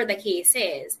whatever the case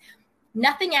is.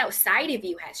 Nothing outside of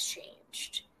you has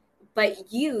changed,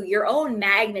 but your own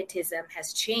magnetism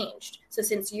has changed. So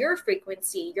since your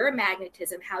frequency, your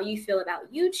magnetism, how you feel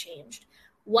about you changed,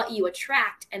 what you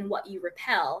attract and what you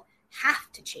repel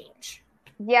have to change.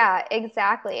 Yeah,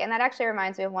 exactly. And that actually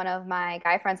reminds me of one of my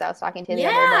guy friends I was talking to the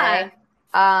other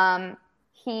day.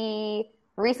 He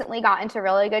recently got into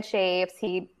really good shapes.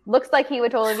 He looks like he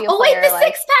would totally be a player. Wait, the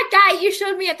six-pack guy you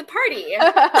showed me at the party.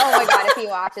 Oh my God, if he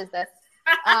watches this.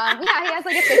 He has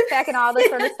like a six-pack and all this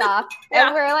sort of stuff.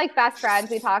 And we're like best friends.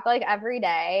 We talk like every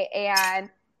day. And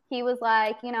he was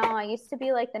like, I used to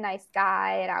be like the nice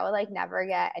guy and I would like never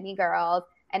get any girls.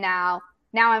 And now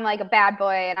I'm like a bad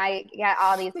boy and I get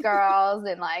all these girls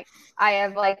and like I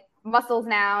have like muscles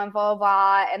now and blah,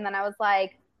 blah, blah. And then I was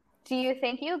like, do you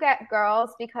think you get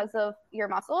girls because of your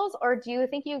muscles? Or do you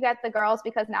think you get the girls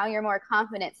because now you're more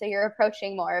confident? So you're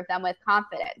approaching more of them with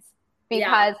confidence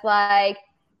because like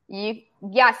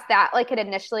yes, that like could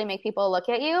initially make people look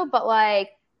at you, but like,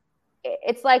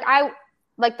 it's like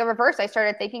like the reverse. I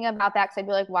started thinking about that because I'd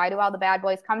be like, why do all the bad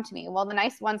boys come to me? Well, the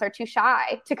nice ones are too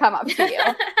shy to come up to you.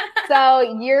 So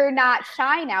you're not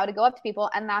shy now to go up to people.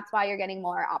 And that's why you're getting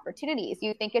more opportunities.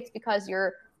 You think it's because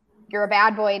you're you're a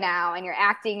bad boy now and you're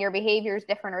acting, your behavior is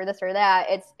different or this or that.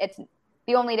 It's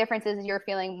the only difference is you're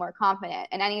feeling more confident,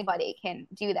 and anybody can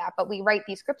do that. But we write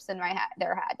these scripts in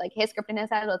their head. Like his script in his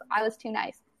head was, I was too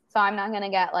nice, so I'm not going to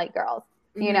get like girls,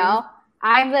 you know,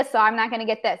 I'm this, so I'm not going to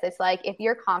get this. It's like, if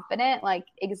you're confident, like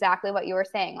exactly what you were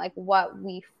saying, like what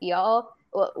we feel,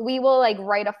 we will like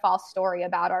write a false story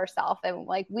about ourselves. And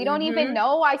like, we don't even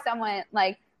know why someone,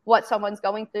 like what someone's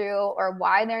going through or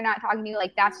why they're not talking to you.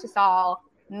 Like that's just all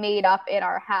made up in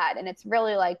our head. And it's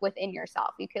really like within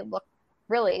yourself. You could look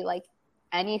really like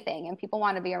anything, and people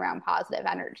want to be around positive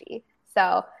energy.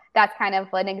 So that's kind of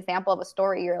an example of a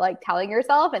story you're like telling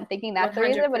yourself and thinking that's 100%. The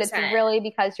reason, but it's really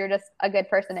because you're just a good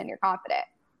person and you're confident.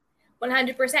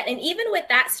 100%. And even with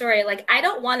that story, like, I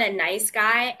don't want a nice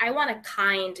guy. I want a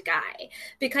kind guy,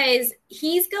 because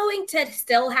he's going to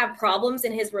still have problems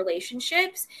in his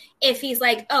relationships if he's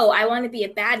like, oh, I want to be a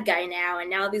bad guy now. And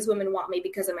now these women want me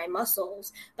because of my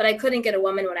muscles, but I couldn't get a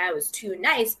woman when I was too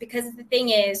nice. Because the thing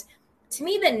is, to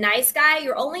me, the nice guy,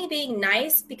 you're only being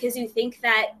nice because you think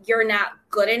that you're not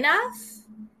good enough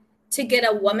to get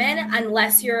a woman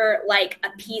unless you're like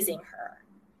appeasing her.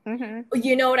 Mm-hmm.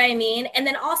 You know what I mean? And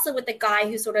then also with the guy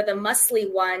who's sort of the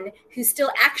muscly one, who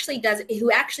actually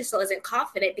still isn't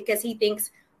confident because he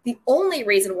thinks the only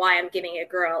reason why I'm getting a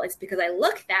girl is because I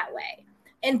look that way.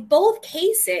 In both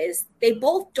cases, they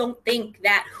both don't think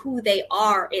that who they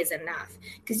are is enough.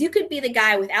 Because you could be the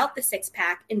guy without the six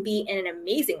pack and be in an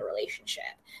amazing relationship.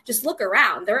 Just look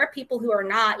around. There are people who are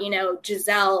not,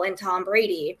 Giselle and Tom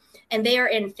Brady, and they are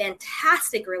in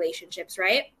fantastic relationships,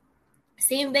 right?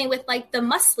 Same thing with like the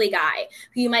muscly guy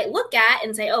who you might look at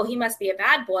and say, oh, he must be a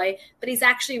bad boy, but he's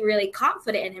actually really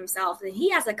confident in himself. And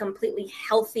he has a completely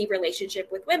healthy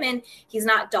relationship with women. He's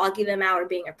not dogging them out or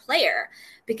being a player,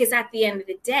 because at the end of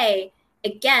the day,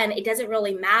 again, it doesn't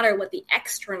really matter what the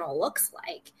external looks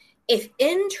like. If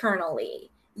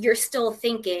internally you're still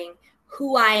thinking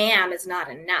who I am is not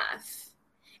enough,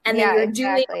 and then you're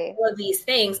doing all of these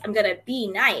things. I'm going to be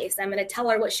nice. I'm going to tell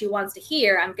her what she wants to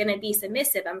hear. I'm going to be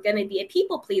submissive. I'm going to be a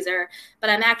people pleaser, but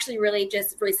I'm actually really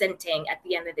just resenting at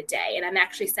the end of the day. And I'm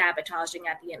actually sabotaging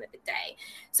at the end of the day.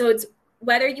 So it's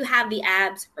whether you have the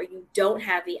abs or you don't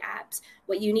have the abs,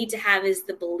 what you need to have is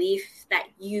the belief that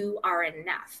you are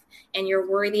enough and you're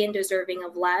worthy and deserving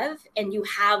of love, and you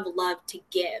have love to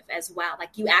give as well.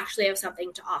 Like you actually have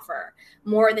something to offer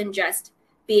more than just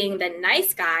being the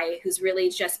nice guy who's really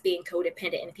just being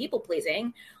codependent and people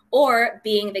pleasing, or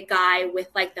being the guy with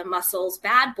like the muscles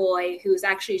bad boy who's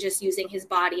actually just using his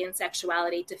body and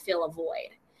sexuality to fill a void.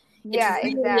 Yeah,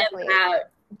 it's really exactly. About,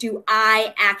 do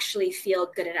I actually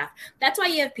feel good enough? That's why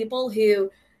you have people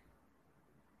who,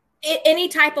 any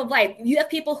type of life, you have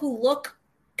people who look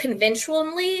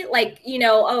conventionally, like,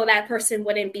 oh, that person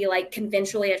wouldn't be like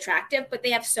conventionally attractive, but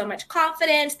they have so much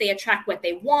confidence, they attract what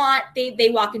they want, they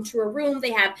walk into a room,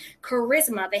 they have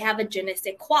charisma, they have a je ne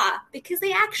sais quoi, because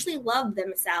they actually love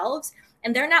themselves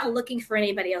and they're not looking for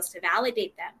anybody else to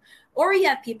validate them. Or you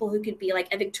have people who could be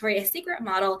like a Victoria's Secret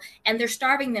model and they're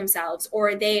starving themselves,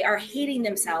 or they are hating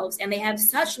themselves and they have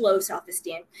such low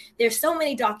self-esteem. There's so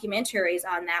many documentaries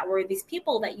on that where these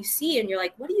people that you see and you're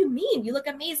like, what do you mean? You look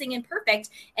amazing and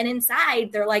perfect. And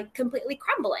inside they're like completely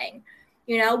crumbling.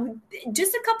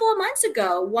 Just a couple of months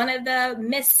ago, one of the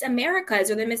Miss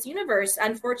Americas or the Miss Universe,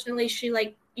 unfortunately, she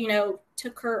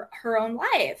took her own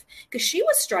life because she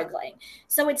was struggling.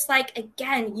 So it's like,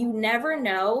 again, you never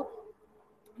know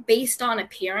based on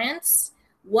appearance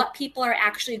what people are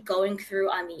actually going through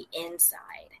on the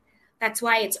inside. That's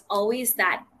why it's always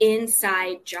that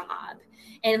inside job.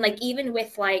 And like, even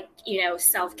with like,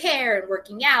 self-care and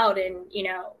working out and,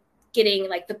 getting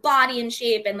like the body in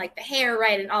shape and like the hair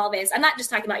right and all this. I'm not just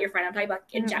talking about your friend. I'm talking about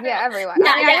in general. Yeah, everyone.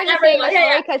 Everyone.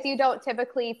 Because you don't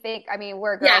typically think,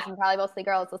 we're girls and probably mostly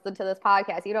girls listen to this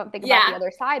podcast. You don't think about the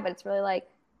other side, but it's really like,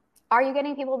 are you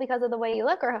getting people because of the way you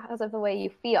look or because of the way you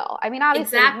feel?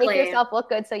 Obviously, make yourself look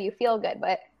good so you feel good,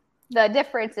 but the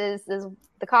difference is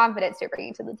the confidence you're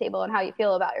bringing to the table and how you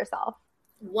feel about yourself.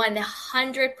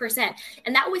 100%.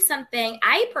 And that was something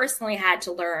I personally had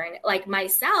to learn, like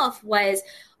myself, was,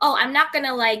 I'm not going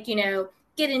to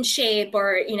get in shape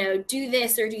or, do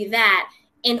this or do that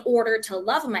in order to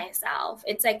love myself.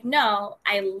 It's like, no,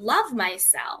 I love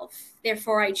myself.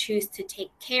 Therefore, I choose to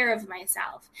take care of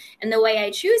myself. And the way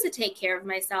I choose to take care of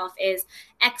myself is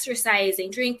exercising,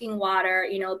 drinking water,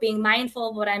 being mindful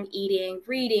of what I'm eating,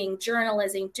 reading,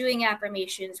 journalism, doing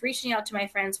affirmations, reaching out to my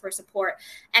friends for support,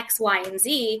 X, Y, and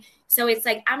Z. So it's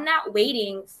like, I'm not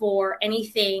waiting for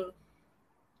anything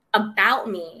about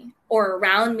me or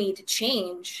around me to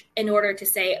change in order to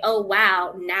say, oh,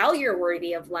 wow, now you're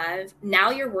worthy of love.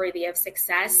 Now you're worthy of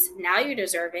success. Now you're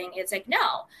deserving. It's like,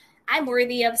 no, I'm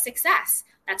worthy of success.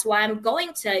 That's why I'm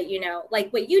going to,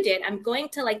 like what you did, I'm going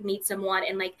to like meet someone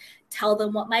and like tell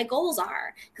them what my goals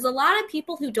are. Because a lot of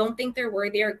people who don't think they're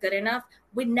worthy or good enough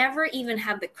would never even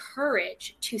have the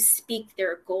courage to speak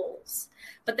their goals.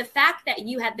 But the fact that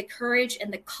you had the courage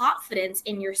and the confidence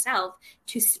in yourself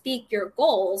to speak your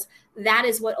goals, that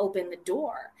is what opened the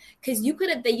door. Because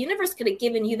the universe could have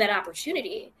given you that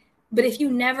opportunity. But if you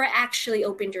never actually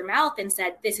opened your mouth and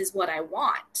said, this is what I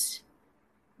want,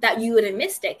 that you would have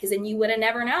missed it, because then you would have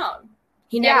never known.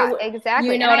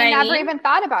 Exactly. And I never even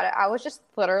thought about it. I was just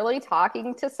literally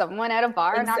talking to someone at a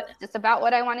bar, not just about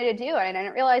what I wanted to do. And I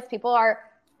didn't realize people are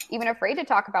even afraid to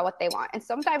talk about what they want. And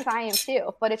sometimes I am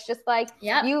too, but it's just like,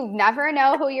 you never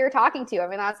know who you're talking to. I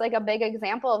mean, that's like a big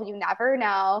example of you never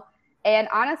know. And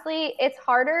honestly, it's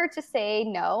harder to say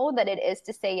no than it is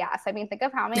to say yes. I mean, think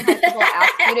of how many times people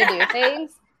ask you to do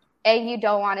things and you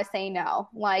don't want to say no.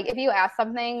 Like if you ask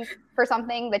for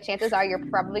something, the chances are you're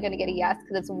probably going to get a yes,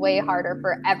 because it's way harder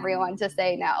for everyone to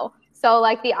say no. So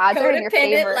like the odds are in your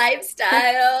favor.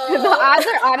 Lifestyle. The odds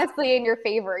are honestly in your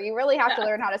favor. You really have to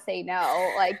learn how to say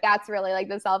no. Like that's really like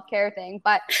the self-care thing,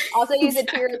 but also use it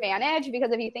to your advantage,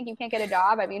 because if you think you can't get a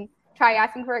job, I mean, try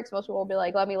asking for it, because most people will be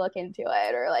like, let me look into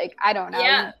it. Or like, I don't know.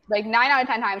 Yeah. Like 9 out of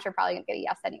 10 times you're probably going to get a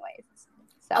yes anyways.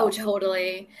 So. Oh,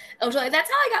 totally. That's how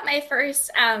I got my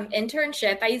first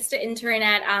internship. I used to intern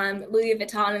at Louis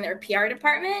Vuitton in their PR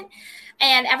department.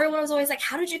 And everyone was always like,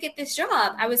 how did you get this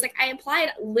job? I was like, I applied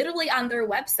literally on their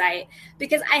website,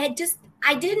 because I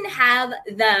didn't have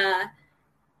the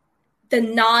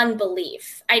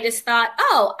non-belief. I just thought,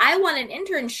 oh, I want an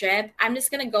internship. I'm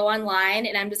just going to go online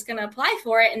and I'm just going to apply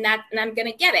for it, and I'm going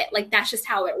to get it. Like, that's just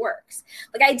how it works.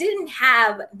 Like, I didn't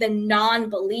have the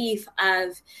non-belief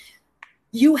of,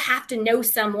 you have to know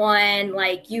someone,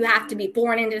 like you have to be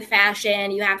born into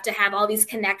fashion, you have to have all these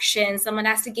connections, someone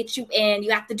has to get you in,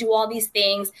 you have to do all these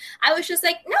things. I was just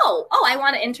like, no, I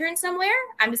want to intern somewhere.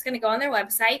 I'm just going to go on their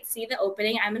website, see the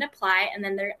opening, I'm going to apply, and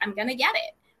then I'm going to get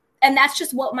it. And that's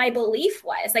just what my belief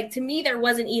was. Like, to me, there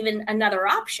wasn't even another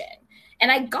option,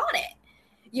 and I got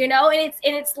it.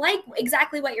 And it's like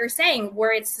exactly what you're saying,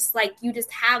 where it's just like, you just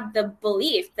have the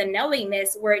belief, the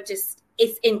knowingness, where it's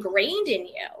ingrained in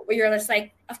you, where you're just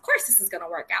like, of course this is going to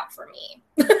work out for me.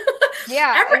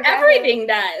 Yeah. Everything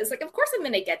does. Like, of course I'm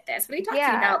going to get this. What are you talking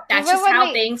about? That's even just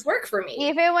how things work for me.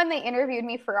 Even when they interviewed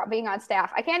me for being on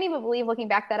staff, I can't even believe, looking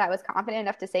back, that I was confident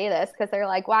enough to say this, because they're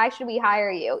like, why should we hire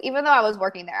you? Even though I was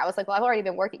working there, I was like, well, I've already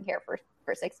been working here for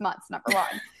 6 months, number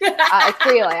one. It's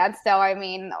freelance. So, I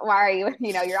mean, why are you,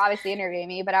 you're obviously interviewing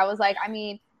me. But I was like, I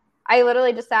mean, I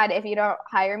literally just said, if you don't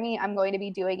hire me, I'm going to be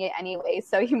doing it anyway.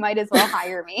 So you might as well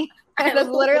hire me. That's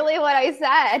literally what I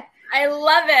said. I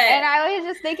love it. And I was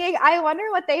just thinking, I wonder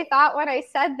what they thought when I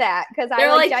said that. Because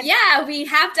they're like, yeah, we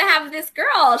have to have this girl.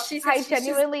 I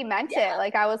genuinely meant it.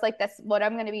 Like, I was like, that's what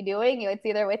I'm going to be doing. It's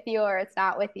either with you or it's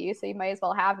not with you. So you might as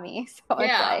well have me. So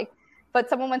it's like, but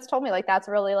someone once told me, like, that's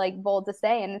really like bold to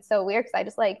say. And it's so weird, because I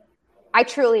just like, I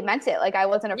truly meant it. Like, I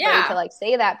wasn't afraid to like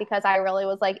say that, because I really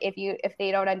was like, if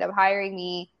they don't end up hiring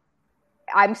me,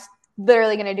 I'm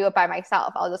literally going to do it by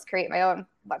myself. I'll just create my own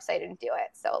website and do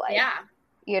it. So like,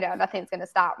 nothing's going to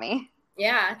stop me.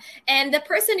 Yeah. And the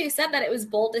person who said that it was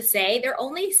bold to say, they're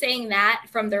only saying that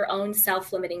from their own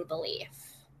self-limiting belief,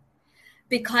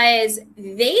 because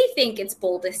they think it's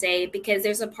bold to say, because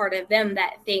there's a part of them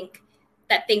that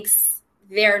thinks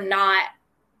they're not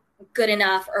good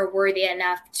enough or worthy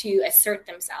enough to assert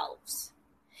themselves.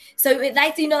 So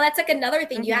that's like another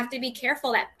thing. Mm-hmm. You have to be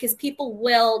careful, that because people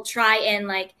will try and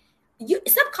like, you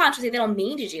subconsciously, they don't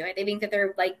mean to do it. They think that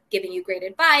they're like giving you great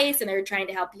advice and they're trying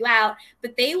to help you out,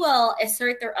 but they will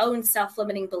assert their own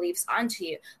self-limiting beliefs onto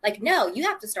you. Like, no, you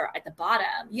have to start at the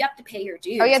bottom. You have to pay your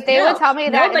dues. Oh yeah, they would tell me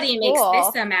that nobody makes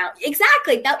this amount.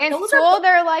 Exactly. In school,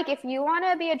 they're like, if you want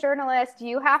to be a journalist,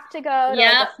 you have to go to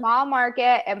like a small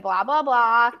market and blah blah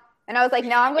blah. And I was like,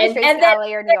 no, I'm going straight to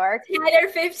LA or New York. 10 or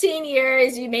 15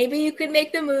 years, maybe you could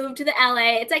make the move to the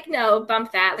LA. It's like, no,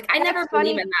 bump that. Like, I never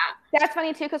believe in that. That's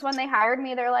funny too, because when they hired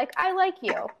me, they're like, I like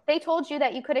you. They told you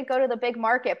that you couldn't go to the big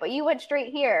market, but you went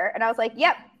straight here. And I was like,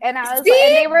 yep. And I was like,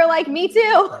 and they were like, me too.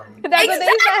 That's what they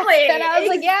said. And I was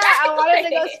like, yeah, I wanted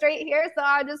to go straight here. So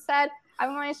I just said,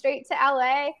 I'm going straight to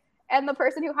LA. And the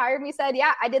person who hired me said,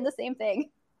 yeah, I did the same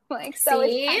thing. Like, so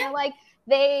it's kind of like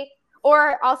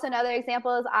or also another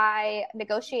example is I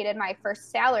negotiated my first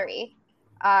salary.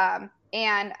 And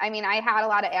I mean, I had a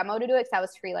lot of ammo to do it because I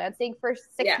was freelancing for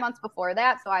 6 months before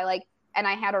that. So I like and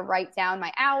I had to write down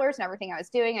my hours and everything I was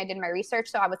doing. I did my research,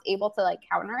 so I was able to like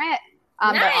counter it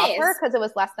their offer because it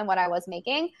was less than what I was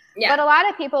making. But a lot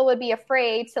of people would be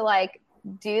afraid to like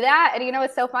do that. And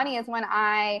what's so funny is when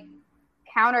I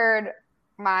countered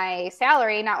my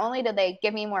salary, not only did they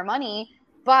give me more money,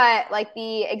 but like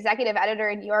the executive editor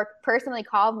in New York personally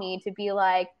called me to be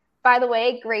like, by the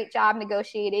way, great job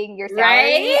negotiating your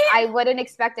salary. Right? I wouldn't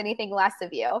expect anything less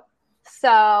of you.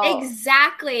 So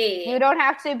exactly, you don't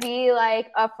have to be like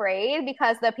afraid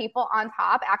because the people on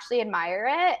top actually admire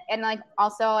it. And like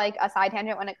also like a side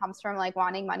tangent when it comes from like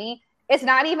wanting money, it's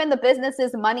not even the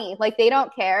business's money. Like they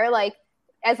don't care. Like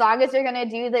as long as you're going to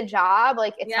do the job,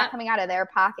 like it's not coming out of their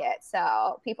pocket.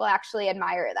 So people actually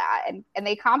admire that. And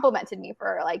they complimented me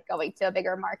for like going to a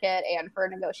bigger market and for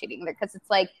negotiating there. Cause it's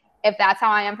like, if that's how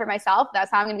I am for myself, that's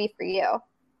how I'm going to be for you.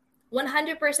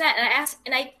 100%.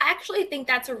 And I actually think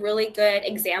that's a really good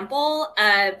example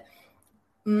of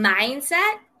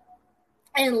mindset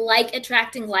and like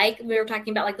attracting like. We were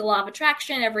talking about like the law of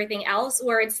attraction, everything else,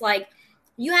 where it's like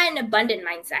you had an abundant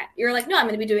mindset. You're like, no, I'm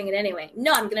going to be doing it anyway.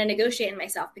 No, I'm going to negotiate in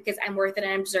myself because I'm worth it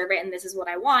and I deserve it and this is what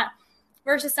I want.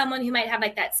 Versus someone who might have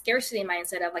like that scarcity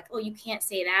mindset of like, oh, you can't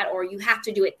say that, or you have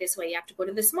to do it this way. You have to go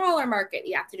to the smaller market.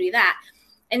 You have to do that.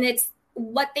 And it's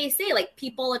what they say, like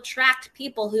people attract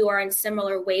people who are in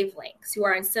similar wavelengths, who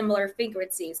are in similar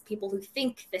frequencies, people who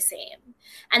think the same.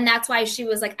 And that's why she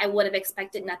was like, I would have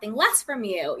expected nothing less from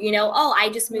you. Oh, I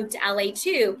just moved to LA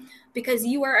too, because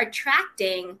you are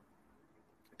attracting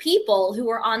people who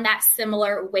are on that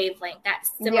similar wavelength, that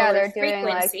similar they're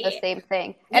frequency. Doing like the same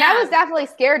thing. And I was definitely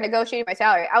scared negotiating my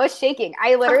salary. I was shaking.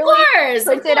 I literally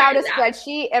printed out a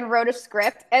spreadsheet and wrote a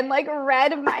script and like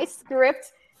read my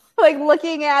script, like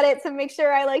looking at it to make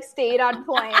sure I like stayed on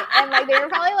point. And like they were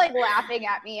probably like laughing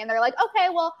at me and they're like, okay,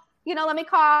 well, let me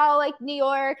call like New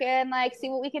York and like see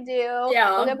what we can do.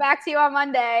 Yeah. We'll get back to you on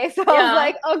Monday. So I was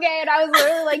like, okay. And I was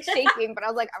literally like shaking, but I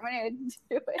was like, I'm going to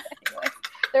do it anyway.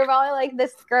 They're probably like,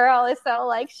 this girl is so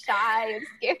like shy and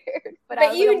scared. But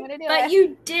I was like, I'm going to do it. But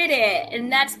you did it. And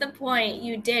that's the point.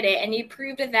 You did it. And you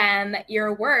proved to them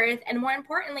your worth. And more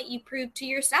importantly, you proved to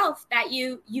yourself that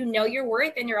you know your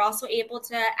worth and you're also able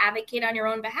to advocate on your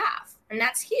own behalf. And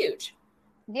that's huge.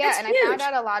 Yeah, that's huge. I found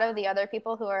out a lot of the other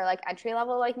people who are like entry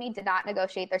level like me did not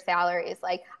negotiate their salaries.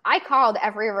 Like I called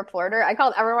every reporter. I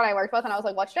called everyone I worked with and I was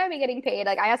like, what should I be getting paid?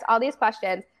 Like I asked all these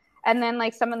questions. And then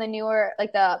like some of the newer,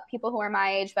 like the people who are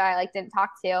my age but I like didn't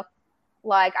talk to,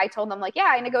 like I told them like, yeah,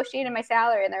 I negotiated my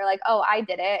salary. And they're like, oh, I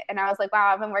did it. And I was like,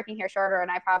 wow, I've been working here shorter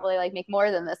and I probably like make more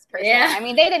than this person. Yeah. I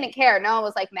mean, they didn't care. No one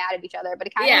was like mad at each other, but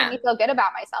it kind of made me feel good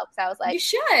about myself. Because I was like, you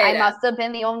should. I must have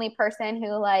been the only person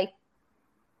who like,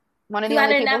 one of the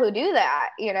only people who do that,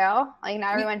 like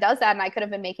not everyone does that. And I could have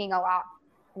been making a lot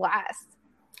less.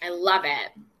 I love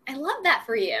it. I love that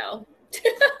for you.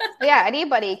 Yeah,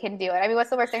 anybody can do it. I mean, what's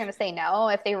the worst they're going to say? No.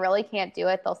 If they really can't do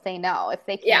it, they'll say no. If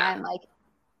they can, like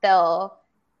they'll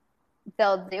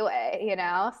do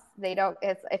it, they don't,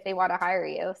 if they want to hire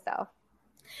you. So.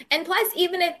 And plus,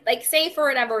 even if like, say for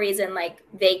whatever reason, like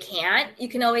they can't, you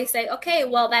can always say, okay,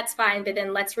 well, that's fine. But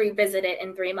then let's revisit it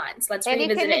in 3 months. Let's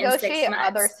revisit it in 6 months. And you can negotiate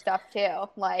other stuff too.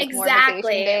 Like more vacation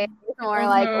days or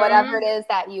like whatever it is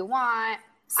that you want.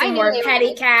 Some more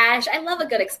petty cash. I love a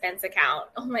good expense account.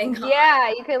 Oh my God.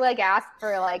 Yeah, you could like ask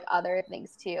for like other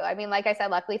things too. I mean, like I said,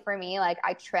 luckily for me, like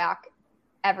I track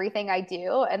everything I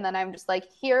do. And then I'm just like,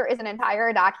 here is an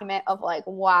entire document of like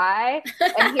why.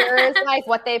 And here is like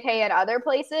what they pay at other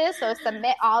places. So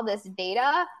submit all this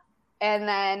data. And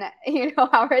then, how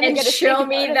are they going to show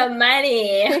me the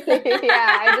money?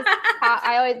 Yeah.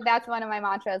 I always, that's one of my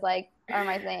mantras, like, or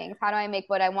my things. How do I make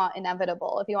what I want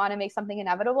inevitable? If you want to make something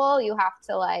inevitable, you have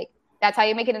to like, that's how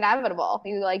you make it inevitable.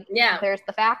 You like, there's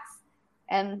the facts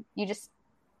and you just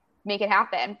make it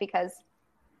happen because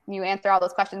you answer all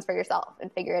those questions for yourself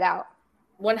and figure it out.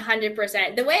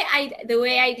 100%. The way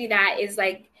I do that is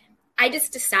like, I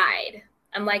just decide.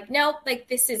 I'm like, nope, like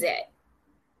this is it.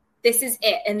 This is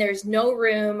it. And there's no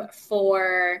room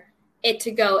for it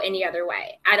to go any other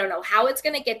way. I don't know how it's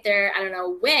going to get there. I don't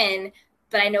know when,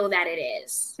 but I know that it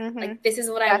is. Mm-hmm. Like, this is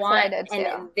what I want,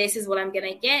 and this is what I'm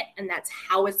going to get, and that's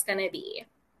how it's going to be.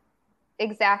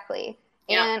 Exactly.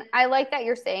 Yeah. And I like that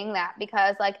you're saying that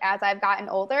because, like, as I've gotten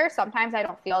older, sometimes I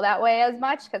don't feel that way as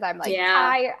much because I'm, like,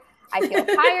 tired. I feel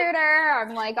tireder.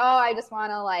 I'm like, oh, I just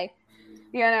want to, like,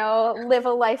 live a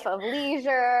life of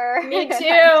leisure. Me too.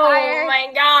 Oh,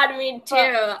 my God, me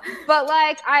too. But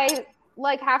like, I,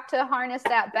 like, have to harness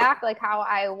that back, like, how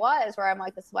I was, where I'm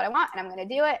like, this is what I want, and I'm going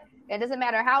to do it. It doesn't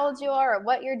matter how old you are or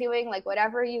what you're doing, like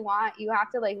whatever you want, you have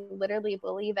to like literally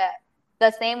believe it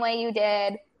the same way you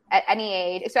did at any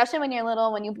age, especially when you're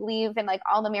little, when you believe in like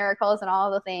all the miracles and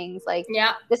all the things, like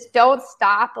just don't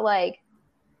stop like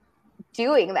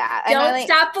doing that. Don't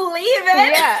stop believing.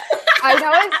 Yeah. I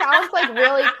know it sounds like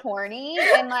really corny,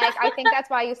 and like I think that's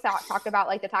why you talked about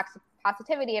like the toxic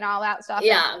positivity and all that stuff.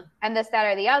 Yeah. And this, that,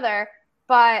 or the other.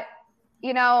 But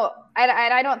you know,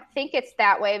 I don't think it's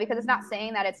that way, because it's not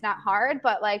saying that it's not hard,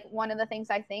 but like one of the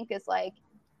things I think is like,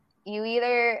 you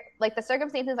either like the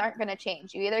circumstances aren't going to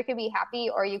change. You either could be happy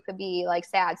or you could be like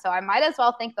sad. So I might as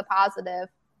well think the positive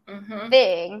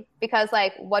thing, because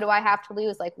like, what do I have to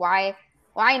lose? Like, why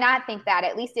not think that?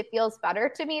 At least it feels better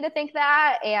to me to think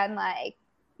that. And like,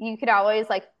 you could always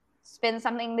like spin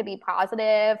something to be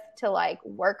positive, to like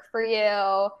work for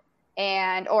you.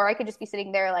 Or I could just be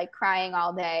sitting there like crying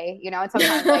all day, you know, and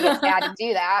sometimes like it's bad to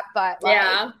do that, but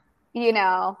like, you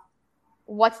know,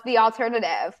 what's the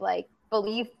alternative? Like,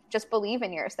 just believe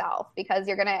in yourself, because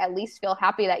you're going to at least feel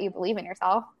happy that you believe in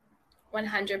yourself.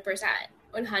 100%.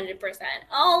 100%.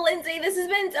 Oh, Lindsay, this has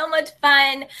been so much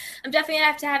fun. I'm definitely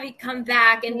going to have you come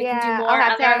back, and we can do more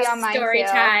of our story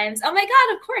times. Oh my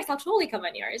God, of course. I'll totally come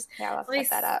on yours. Yeah, let's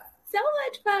set that up. So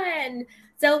much fun.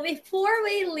 So before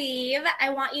we leave, I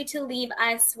want you to leave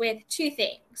us with two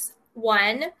things.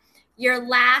 One, your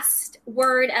last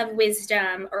word of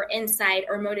wisdom or insight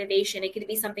or motivation. It could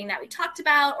be something that we talked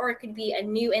about, or it could be a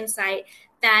new insight,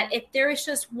 that if there is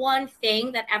just one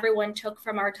thing that everyone took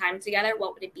from our time together,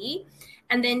 what would it be?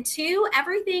 And then two,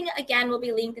 everything, again, will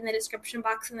be linked in the description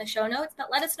box in the show notes,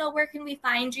 but let us know, where can we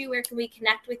find you? Where can we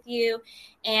connect with you?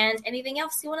 And anything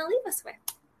else you want to leave us with?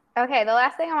 Okay, the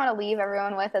last thing I want to leave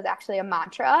everyone with is actually a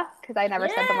mantra, because I never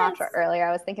said the mantra earlier.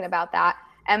 I was thinking about that.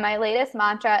 And my latest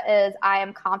mantra is, I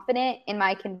am confident in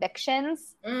my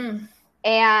convictions.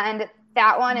 And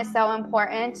that one is so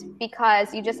important,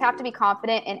 because you just have to be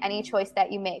confident in any choice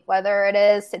that you make, whether it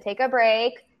is to take a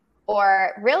break,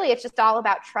 or really it's just all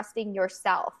about trusting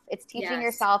yourself. It's teaching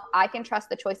yourself, I can trust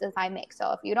the choices I make.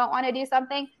 So if you don't want to do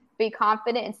something, be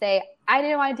confident and say, I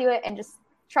didn't want to do it, and just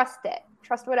trust it.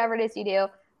 Trust whatever it is you do.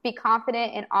 Be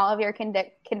confident in all of your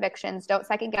convictions. Don't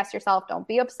second guess yourself. Don't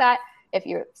be upset if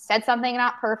you said something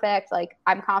not perfect. Like,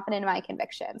 I'm confident in my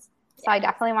convictions. So I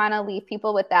definitely want to leave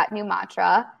people with that new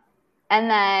mantra. And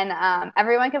then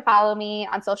everyone can follow me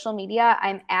on social media.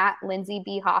 I'm at Lindsay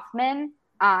B. Hoffman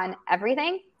on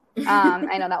everything.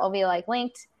 I know that will be like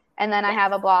linked. And then I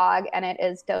have a blog, and it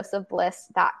is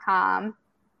doseofbliss.com.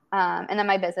 And then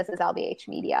my business is LBH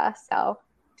Media. So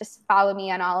just follow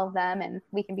me on all of them, and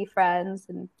we can be friends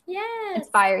and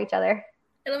inspire each other.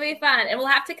 It'll be fun. And we'll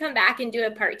have to come back and do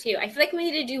a part 2. I feel like we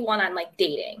need to do one on like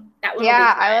dating. That one.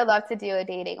 Yeah, I would love to do a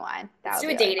dating one. Let's do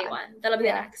a dating one. That'll be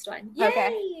the next one. Yay!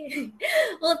 Okay.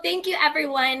 Well, thank you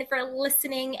everyone for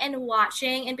listening and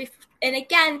watching. And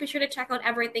again, be sure to check out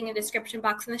everything in the description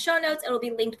box in the show notes. It'll be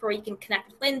linked where you can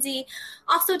connect with Lindsay.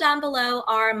 Also down below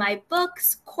are my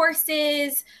books,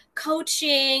 courses,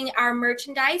 coaching, our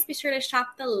merchandise. Be sure to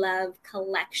shop the Love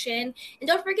Collection. And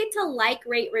don't forget to like,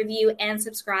 rate, review, and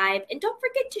subscribe. And don't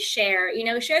forget to share. You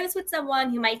know, share this with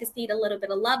someone who might just need a little bit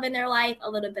of love in their life,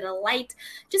 a little bit of light.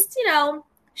 Just, you know,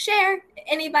 share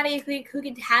anybody who could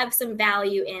have some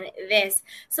value in this.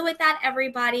 So with that,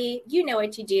 everybody, you know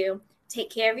what to do. Take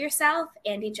care of yourself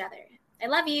and each other. I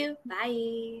love you.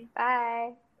 Bye.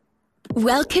 Bye.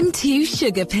 Welcome to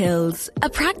Sugar Pills, a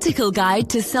practical guide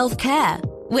to self-care,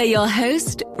 where your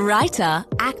host, writer,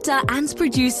 actor, and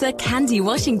producer Candy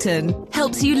Washington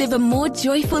helps you live a more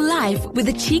joyful life with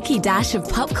a cheeky dash of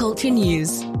pop culture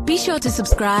news. Be sure to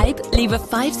subscribe, leave a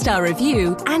 5-star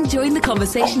review, and join the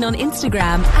conversation on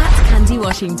Instagram at Candy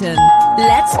Washington.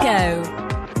 Let's go.